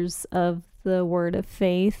fathers of the Word of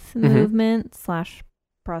Faith movement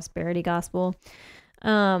 / prosperity gospel.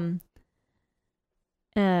 He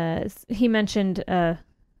mentioned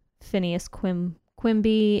Phineas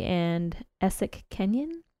Quimby and Essex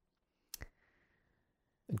Kenyon.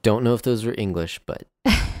 Don't know if those were English, but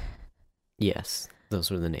yes, those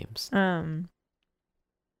were the names.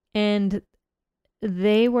 And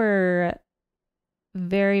they were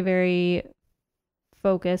very, very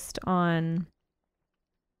focused on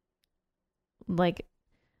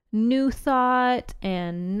new thought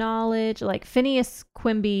and knowledge. Like Phineas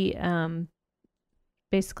Quimby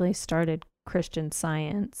basically started Christian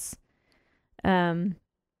Science. And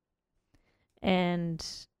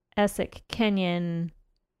Essek Kenyon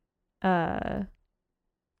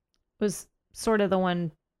was sort of the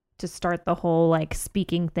one to start the whole like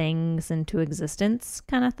speaking things into existence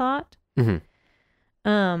kind of thought. Mm-hmm.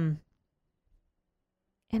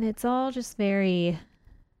 And it's all very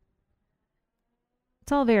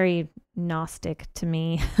Gnostic to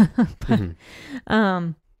me.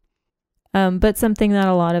 But something that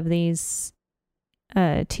a lot of these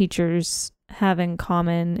teachers have in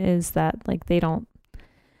common is that like they don't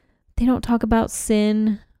talk about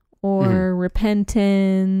sin or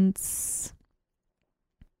repentance.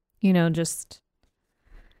 You know,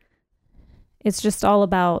 it's just all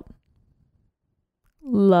about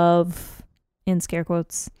love in scare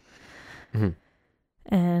quotes.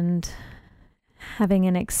 And having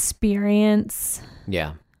an experience.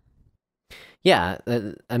 Yeah.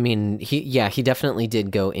 I mean, he definitely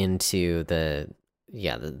did go into the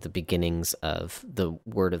beginnings of the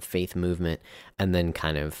Word of Faith movement, and then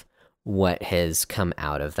kind of what has come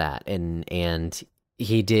out of that, and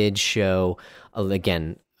he did show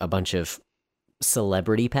again a bunch of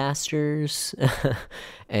celebrity pastors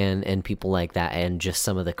and people like that, and just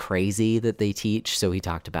some of the crazy that they teach. So he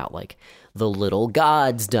talked about like the little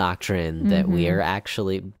gods doctrine, that we are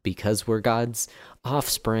actually, because we're God's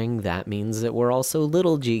offspring, that means that we're also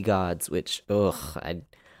little g gods, which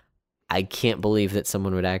I can't believe that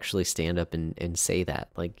someone would actually stand up and say that.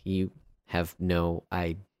 Like, you have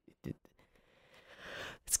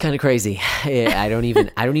it's kind of crazy. I don't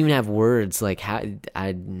even have words. Like, how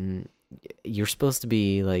you're supposed to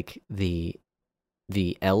be like the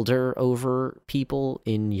elder over people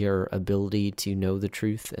in your ability to know the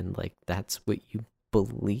truth, and like that's what you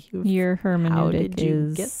believe. Your hermeneutic How did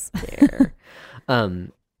you is get there?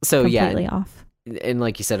 So completely off. And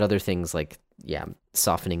like you said, other things like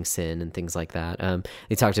softening sin and things like that.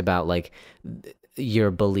 They talked about like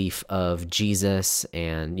your belief of Jesus,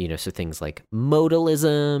 and so things like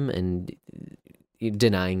modalism and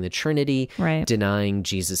denying the Trinity, right? Denying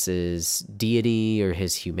Jesus's deity or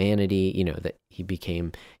his humanity. That he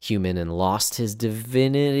became human and lost his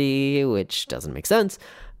divinity, which doesn't make sense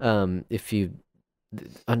if you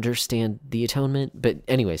understand the atonement. But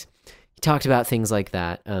anyways, he talked about things like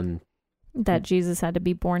that. That Jesus had to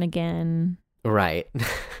be born again. Right.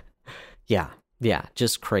 Yeah,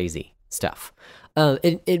 just crazy stuff.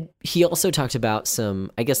 He also talked about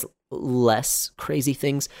some, I guess, less crazy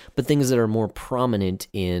things, but things that are more prominent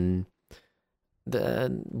in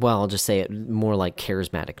I'll just say it, more like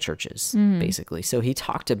charismatic churches, basically. So he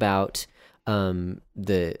talked about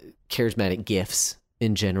the charismatic gifts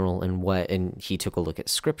in general, and he took a look at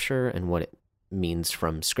Scripture and what it means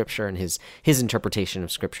from Scripture, and his interpretation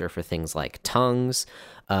of Scripture for things like tongues,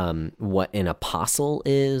 what an apostle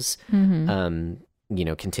is,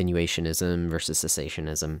 continuationism versus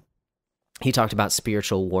cessationism. He talked about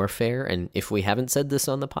spiritual warfare, and if we haven't said this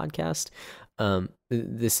on the podcast,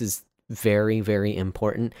 this is very, very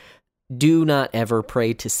important. Do not ever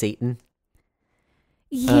pray to Satan.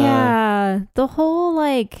 Yeah, the whole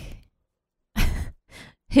like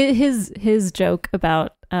his joke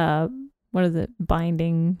about what is it,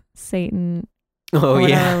 binding Satan? Oh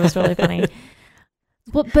yeah, it was really funny.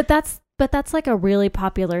 Well, but that's like a really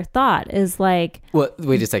popular thought, is like. Well,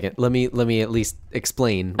 wait a second. Let me at least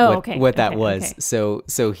explain what that was. Okay.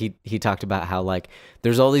 So he talked about how like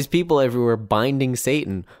there's all these people everywhere binding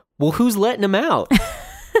Satan. Well, who's letting him out?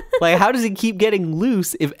 Like, how does he keep getting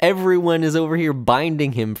loose if everyone is over here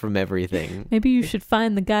binding him from everything? Maybe you should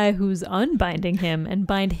find the guy who's unbinding him and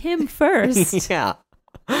bind him first. Yeah.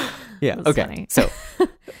 That's okay. funny. So.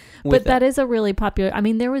 But that is a really popular. I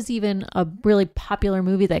mean, there was even a really popular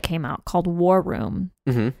movie that came out called War Room,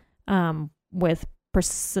 with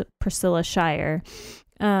Priscilla Shire,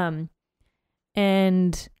 and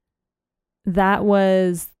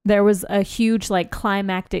there was a huge like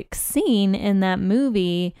climactic scene in that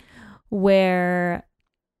movie where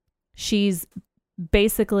she's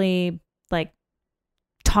basically like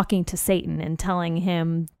talking to Satan and telling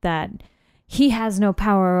him that he has no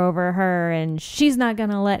power over her and she's not going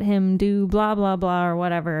to let him do blah, blah, blah, or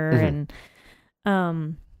whatever. And,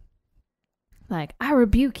 like, I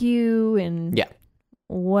rebuke you and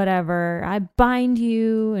whatever. I bind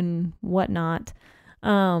you and whatnot.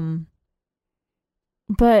 But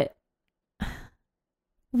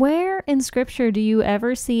where in Scripture do you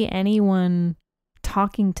ever see anyone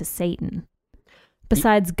talking to Satan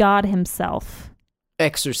besides God himself?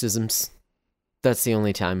 Exorcisms. That's the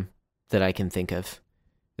only time that I can think of,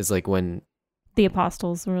 is like when the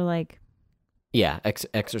apostles were like, Yeah,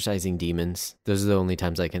 exorcising demons. Those are the only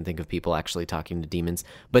times I can think of people actually talking to demons.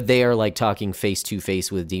 But they are like talking face to face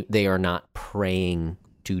with they are not praying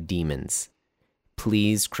to demons.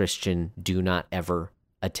 Please, Christian, do not ever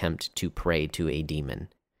attempt to pray to a demon.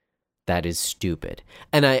 That is stupid.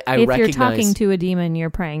 And I if recognize, you're talking to a demon, you're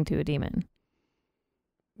praying to a demon.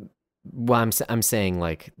 Well, I'm saying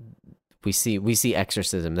like we see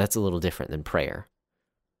exorcism. That's a little different than prayer.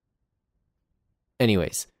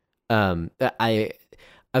 Anyways, I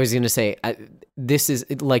was going to say this is,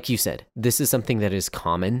 like you said, this is something that is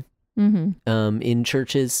common in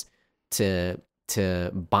churches to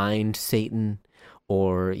bind Satan,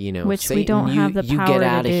 or which Satan, we don't have the power to do. You get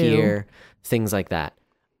out of here, things like that.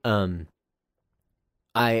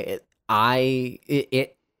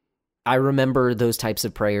 I remember those types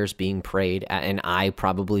of prayers being prayed, and I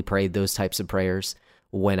probably prayed those types of prayers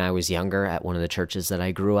when I was younger at one of the churches that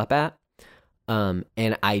I grew up at.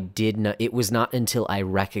 And I did not, it was not until I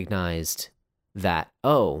recognized that,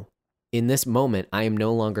 oh, in this moment, I am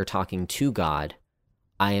no longer talking to God,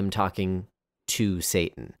 I am talking to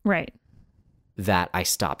Satan. Right. That I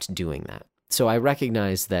stopped doing that. So I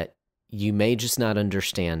recognized that you may just not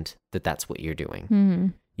understand that that's what you're doing. Mm-hmm.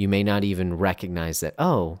 You may not even recognize that,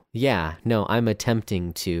 oh, yeah, no, I'm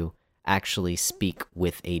attempting to actually speak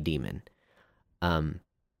with a demon.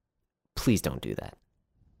 Please don't do that.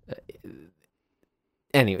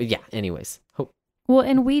 Anyways. Well,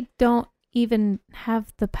 and we don't even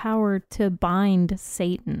have the power to bind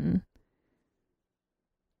Satan.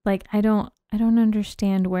 Like, I don't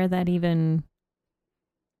understand where that even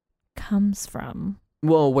comes from.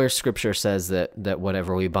 Well, where scripture says that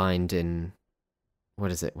whatever we bind in,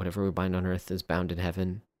 what is it? Whatever we bind on earth is bound in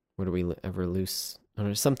heaven. What do we ever loose?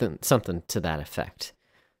 Something to that effect.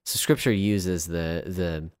 So scripture uses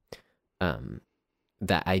that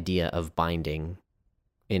idea of binding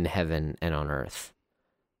in heaven and on earth.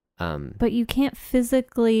 But you can't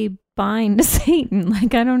physically bind Satan.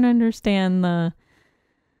 Like, I don't understand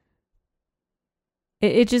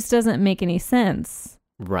it just doesn't make any sense.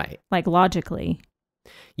 Right. Like, logically.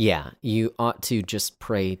 Yeah, you ought to just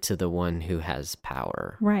pray to the one who has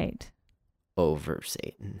power. Right. Over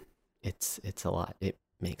Satan. It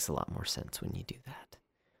makes a lot more sense when you do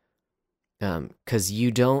that. Because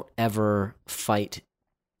you don't ever fight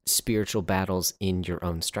spiritual battles in your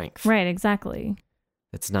own strength. Right, exactly.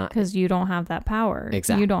 It's not, because you don't have that power.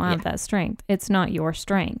 Exactly. You don't have that strength. It's not your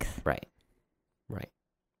strength. Right.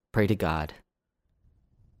 Pray to God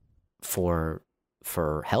for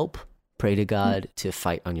help. Pray to God to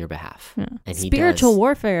fight on your behalf. Yeah. And spiritual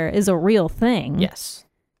warfare is a real thing. Yes.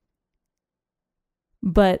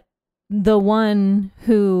 But the one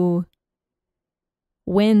who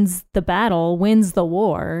wins the battle, wins the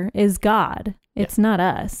war, is God. It's not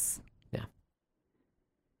us. Yeah.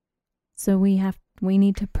 So we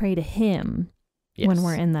need to pray to him when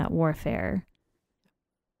we're in that warfare.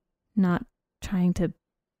 Not trying to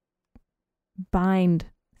bind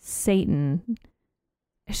Satan.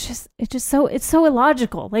 It's so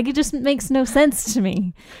illogical. Like, it just makes no sense to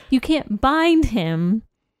me. You can't bind him.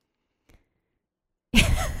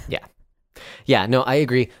 Yeah, no, I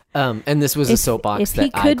agree. And this was a soapbox that I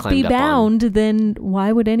climbed up on. If he could be bound, then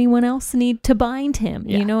why would anyone else need to bind him?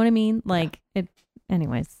 Yeah. You know what I mean? Like,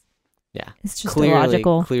 anyways. Yeah. It's just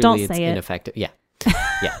illogical. Don't say it's it. Ineffective. Yeah.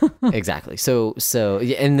 Yeah, exactly. So,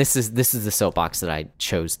 and this is the soapbox that I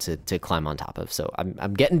chose to climb on top of. So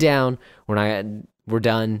I'm getting down. We're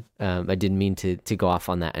done. I didn't mean to go off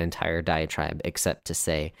on that entire diatribe, except to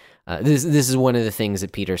say this is one of the things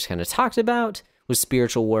that Peter's kind of talked about was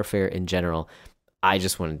spiritual warfare in general. I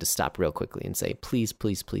just wanted to stop real quickly and say, please,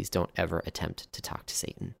 please, please don't ever attempt to talk to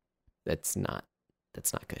Satan. That's not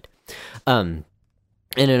good. And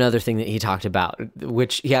another thing that he talked about,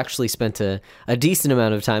 which he actually spent a decent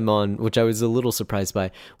amount of time on, which I was a little surprised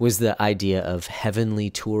by, was the idea of heavenly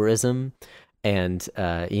tourism and,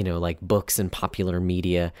 like books and popular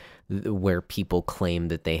media where people claim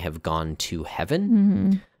that they have gone to heaven.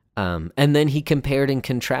 Mm-hmm. And then he compared and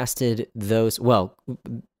contrasted those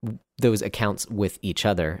accounts with each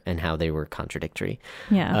other and how they were contradictory.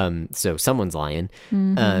 Yeah. So someone's lying.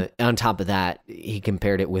 Mm-hmm. On top of that, he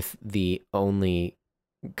compared it with the only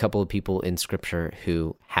couple of people in scripture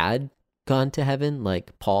who had gone to heaven,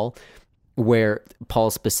 like Paul, where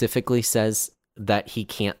Paul specifically says that he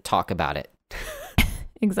can't talk about it.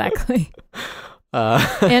 Exactly.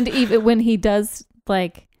 And even when he does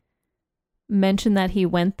like mention that he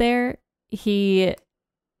went there, he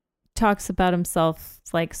talks about himself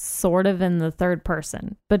like sort of in the third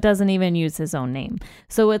person, but doesn't even use his own name.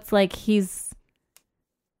 So it's like he's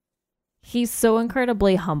he's so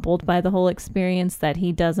incredibly humbled by the whole experience that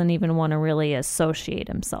he doesn't even want to really associate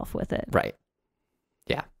himself with it. Right.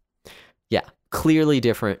 Yeah. Yeah. Clearly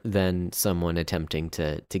different than someone attempting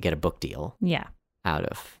to get a book deal Yeah. out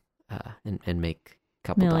of and make a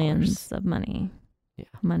couple Millions dollars. of money. Yeah.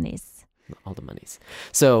 Monies. All the monies.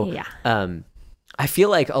 So Yeah. I feel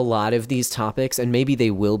like a lot of these topics, and maybe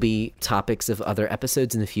they will be topics of other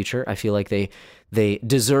episodes in the future, I feel like they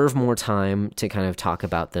deserve more time to kind of talk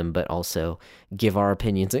about them, but also give our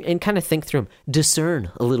opinions and kind of think through them,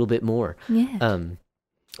 discern a little bit more. Yeah.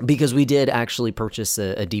 Because we did actually purchase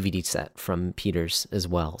a DVD set from Peters as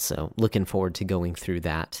well. So looking forward to going through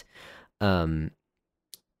that. But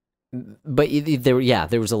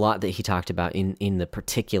there was a lot that he talked about in the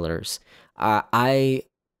particulars. I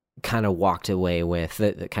kind of walked away with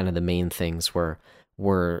the kind of the main things were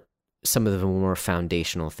some of the more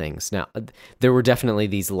foundational things. Now, there were definitely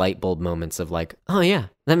these light bulb moments of like, oh yeah,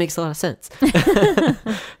 that makes a lot of sense.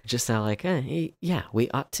 Just how like, yeah, we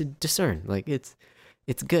ought to discern. Like it's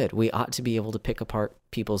good. We ought to be able to pick apart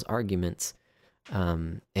people's arguments,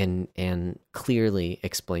 and clearly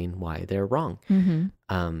explain why they're wrong.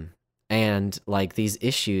 Mm-hmm. And like these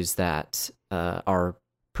issues that are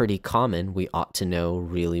pretty common, we ought to know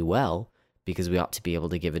really well, because we ought to be able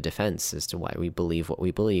to give a defense as to why we believe what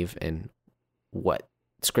we believe and what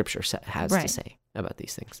Scripture has to say about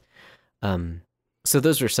these things. So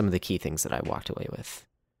those were some of the key things that I walked away with.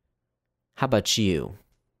 How about you?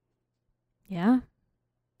 Yeah.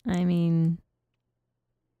 I mean,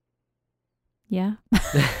 yeah.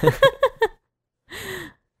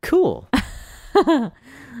 Cool.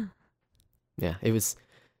 Yeah,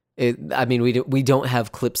 I mean, we don't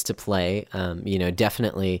have clips to play.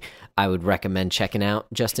 Definitely I would recommend checking out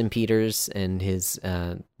Justin Peters and his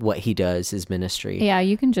what he does, his ministry. Yeah,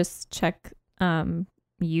 you can just check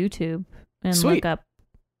YouTube and Sweet. look up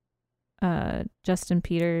Justin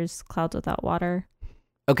Peters, Clouds Without Water.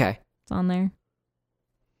 Okay. It's on there.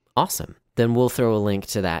 Awesome. Then we'll throw a link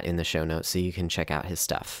to that in the show notes so you can check out his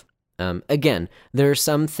stuff. Again, there are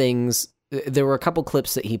some things, there were a couple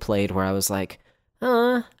clips that he played where I was like,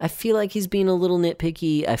 I feel like he's being a little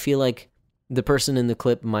nitpicky. I feel like the person in the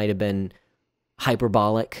clip might have been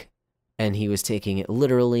hyperbolic and he was taking it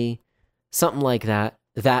literally, something like that.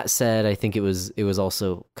 That said, I think it was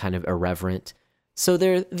also kind of irreverent. So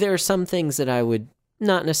there are some things that I would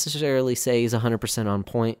not necessarily say is 100% on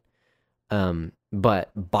point.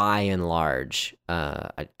 But by and large,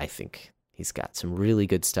 I think he's got some really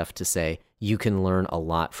good stuff to say. You can learn a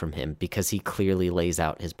lot from him because he clearly lays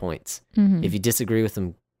out his points. Mm-hmm. If you disagree with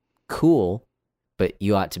him, cool, but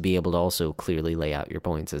you ought to be able to also clearly lay out your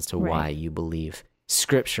points as to why you believe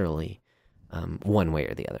scripturally one way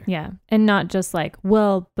or the other. Yeah, and not just like,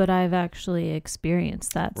 well, but I've actually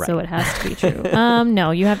experienced that, so it has to be true.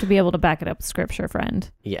 No, you have to be able to back it up with scripture,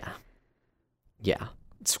 friend. Yeah.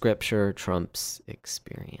 Scripture trumps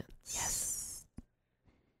experience. Yes.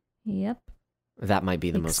 Yep. That might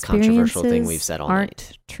be the most controversial thing we've said all night.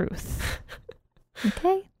 Aren't truth.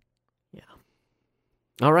 Okay. Yeah.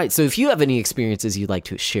 All right. So if you have any experiences you'd like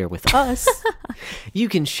to share with us, you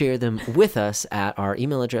can share them with us at our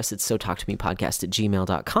email address. It's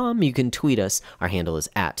sotalktomepodcast@gmail.com. You can tweet us. Our handle is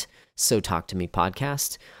at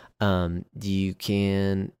sotalktomepodcast. You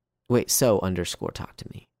can _talk to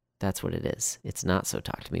me. That's what it is. It's not So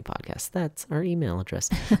Talk to Me Podcast. That's our email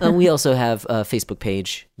address. We also have a Facebook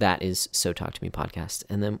page that is So Talk to Me Podcast.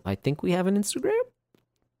 And then I think we have an Instagram.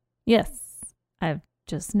 Yes. I've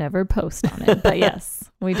just never post on it. But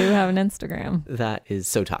yes, we do have an Instagram. That is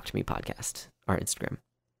So Talk to Me Podcast, our Instagram.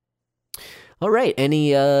 All right.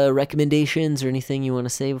 Any recommendations or anything you want to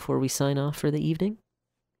say before we sign off for the evening?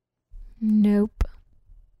 Nope.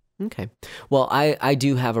 Okay. Well, I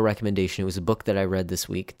do have a recommendation. It was a book that I read this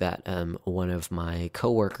week that one of my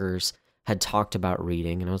coworkers had talked about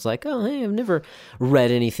reading. And I was like, oh, hey, I've never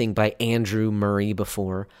read anything by Andrew Murray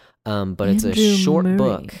before. But it's a short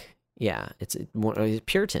book. Yeah. It's a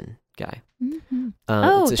Puritan guy. Mm-hmm.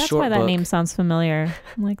 It's a that's short why that book. name sounds familiar.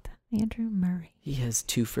 I'm like, Andrew Murray. He has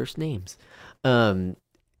 2 first names. It's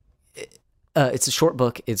a short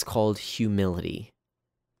book. It's called Humility.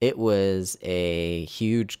 It was a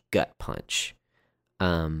huge gut punch.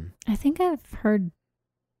 I think I've heard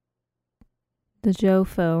the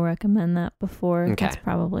Jofo recommend that before. Okay. That's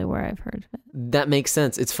probably where I've heard of it. That makes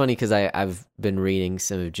sense. It's funny because I've been reading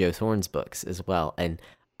some of Joe Thorne's books as well, and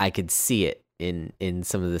I could see it in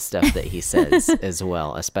some of the stuff that he says as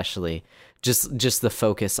well, especially just the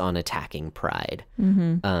focus on attacking pride.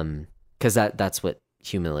 Mm-hmm. Because that's what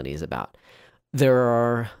humility is about. There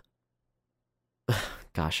are...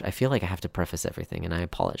 Gosh, I feel like I have to preface everything, and I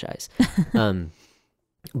apologize.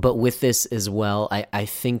 But with this as well, I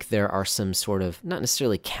think there are some sort of, not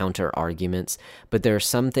necessarily counter arguments, but there are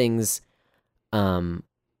some things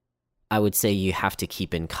I would say you have to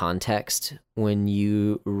keep in context when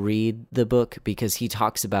you read the book, because he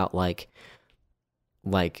talks about like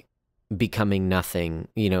becoming nothing,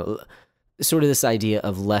 sort of this idea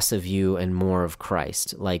of less of you and more of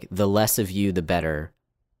Christ. Like the less of you, the better,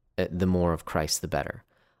 the more of Christ, the better.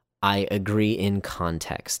 I agree in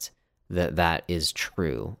context that is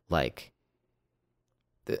true. Like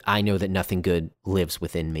I know that nothing good lives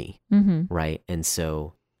within me, right? And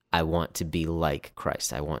so I want to be like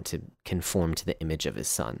Christ. I want to conform to the image of his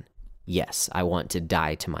son. Yes. I want to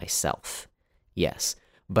die to myself. Yes.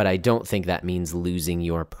 But I don't think that means losing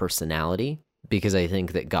your personality, because I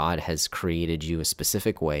think that God has created you a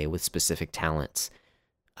specific way with specific talents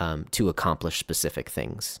to accomplish specific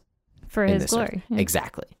things. For his glory. Yeah.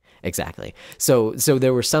 Exactly. So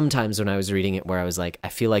there were some times when I was reading it where I was like, I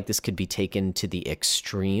feel like this could be taken to the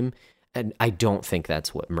extreme. And I don't think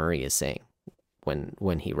that's what Murray is saying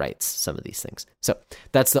when he writes some of these things. So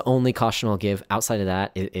that's the only caution I'll give. Outside of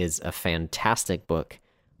that, it is a fantastic book.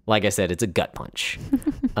 Like I said, it's a gut punch.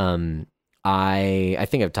 I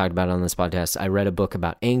think I've talked about it on this podcast. I read a book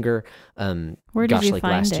about anger. Where did you find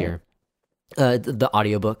last it? year. The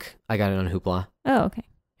audiobook. I got it on Hoopla. Oh, okay.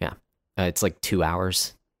 Yeah. It's like 2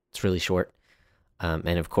 hours. It's really short.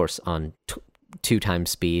 And of course on 2 times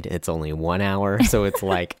speed, it's only 1 hour. So it's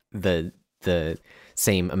like the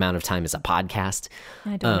same amount of time as a podcast.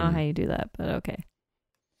 I don't know how you do that, but okay.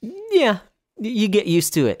 Yeah, you get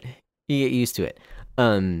used to it.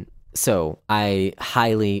 So I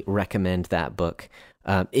highly recommend that book.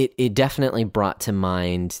 It definitely brought to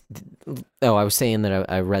mind. I was saying that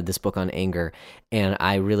I read this book on anger, and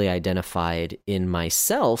I really identified in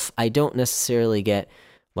myself. I don't necessarily get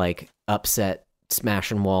like upset,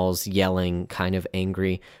 smashing walls, yelling, kind of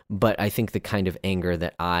angry, but I think the kind of anger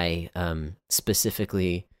that I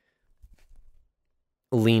specifically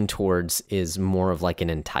lean towards is more of like an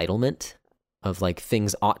entitlement of like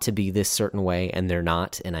things ought to be this certain way and they're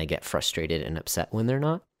not, and I get frustrated and upset when they're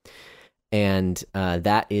not. And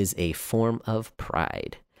that is a form of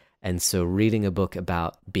pride. And so reading a book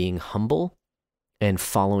about being humble and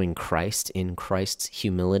following Christ in Christ's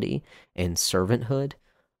humility and servanthood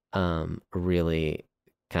really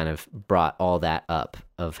kind of brought all that up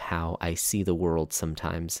of how I see the world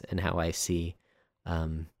sometimes and how I see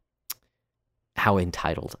how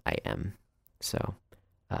entitled I am. So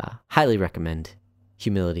highly recommend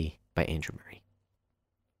Humility by Andrew Murray.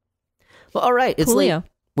 Well, all right, it's late.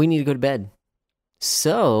 We need to go to bed.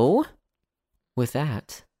 So with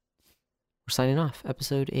that, we're signing off.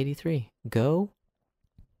 Episode 83. Go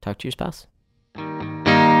talk to your spouse.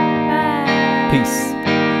 Bye. Peace.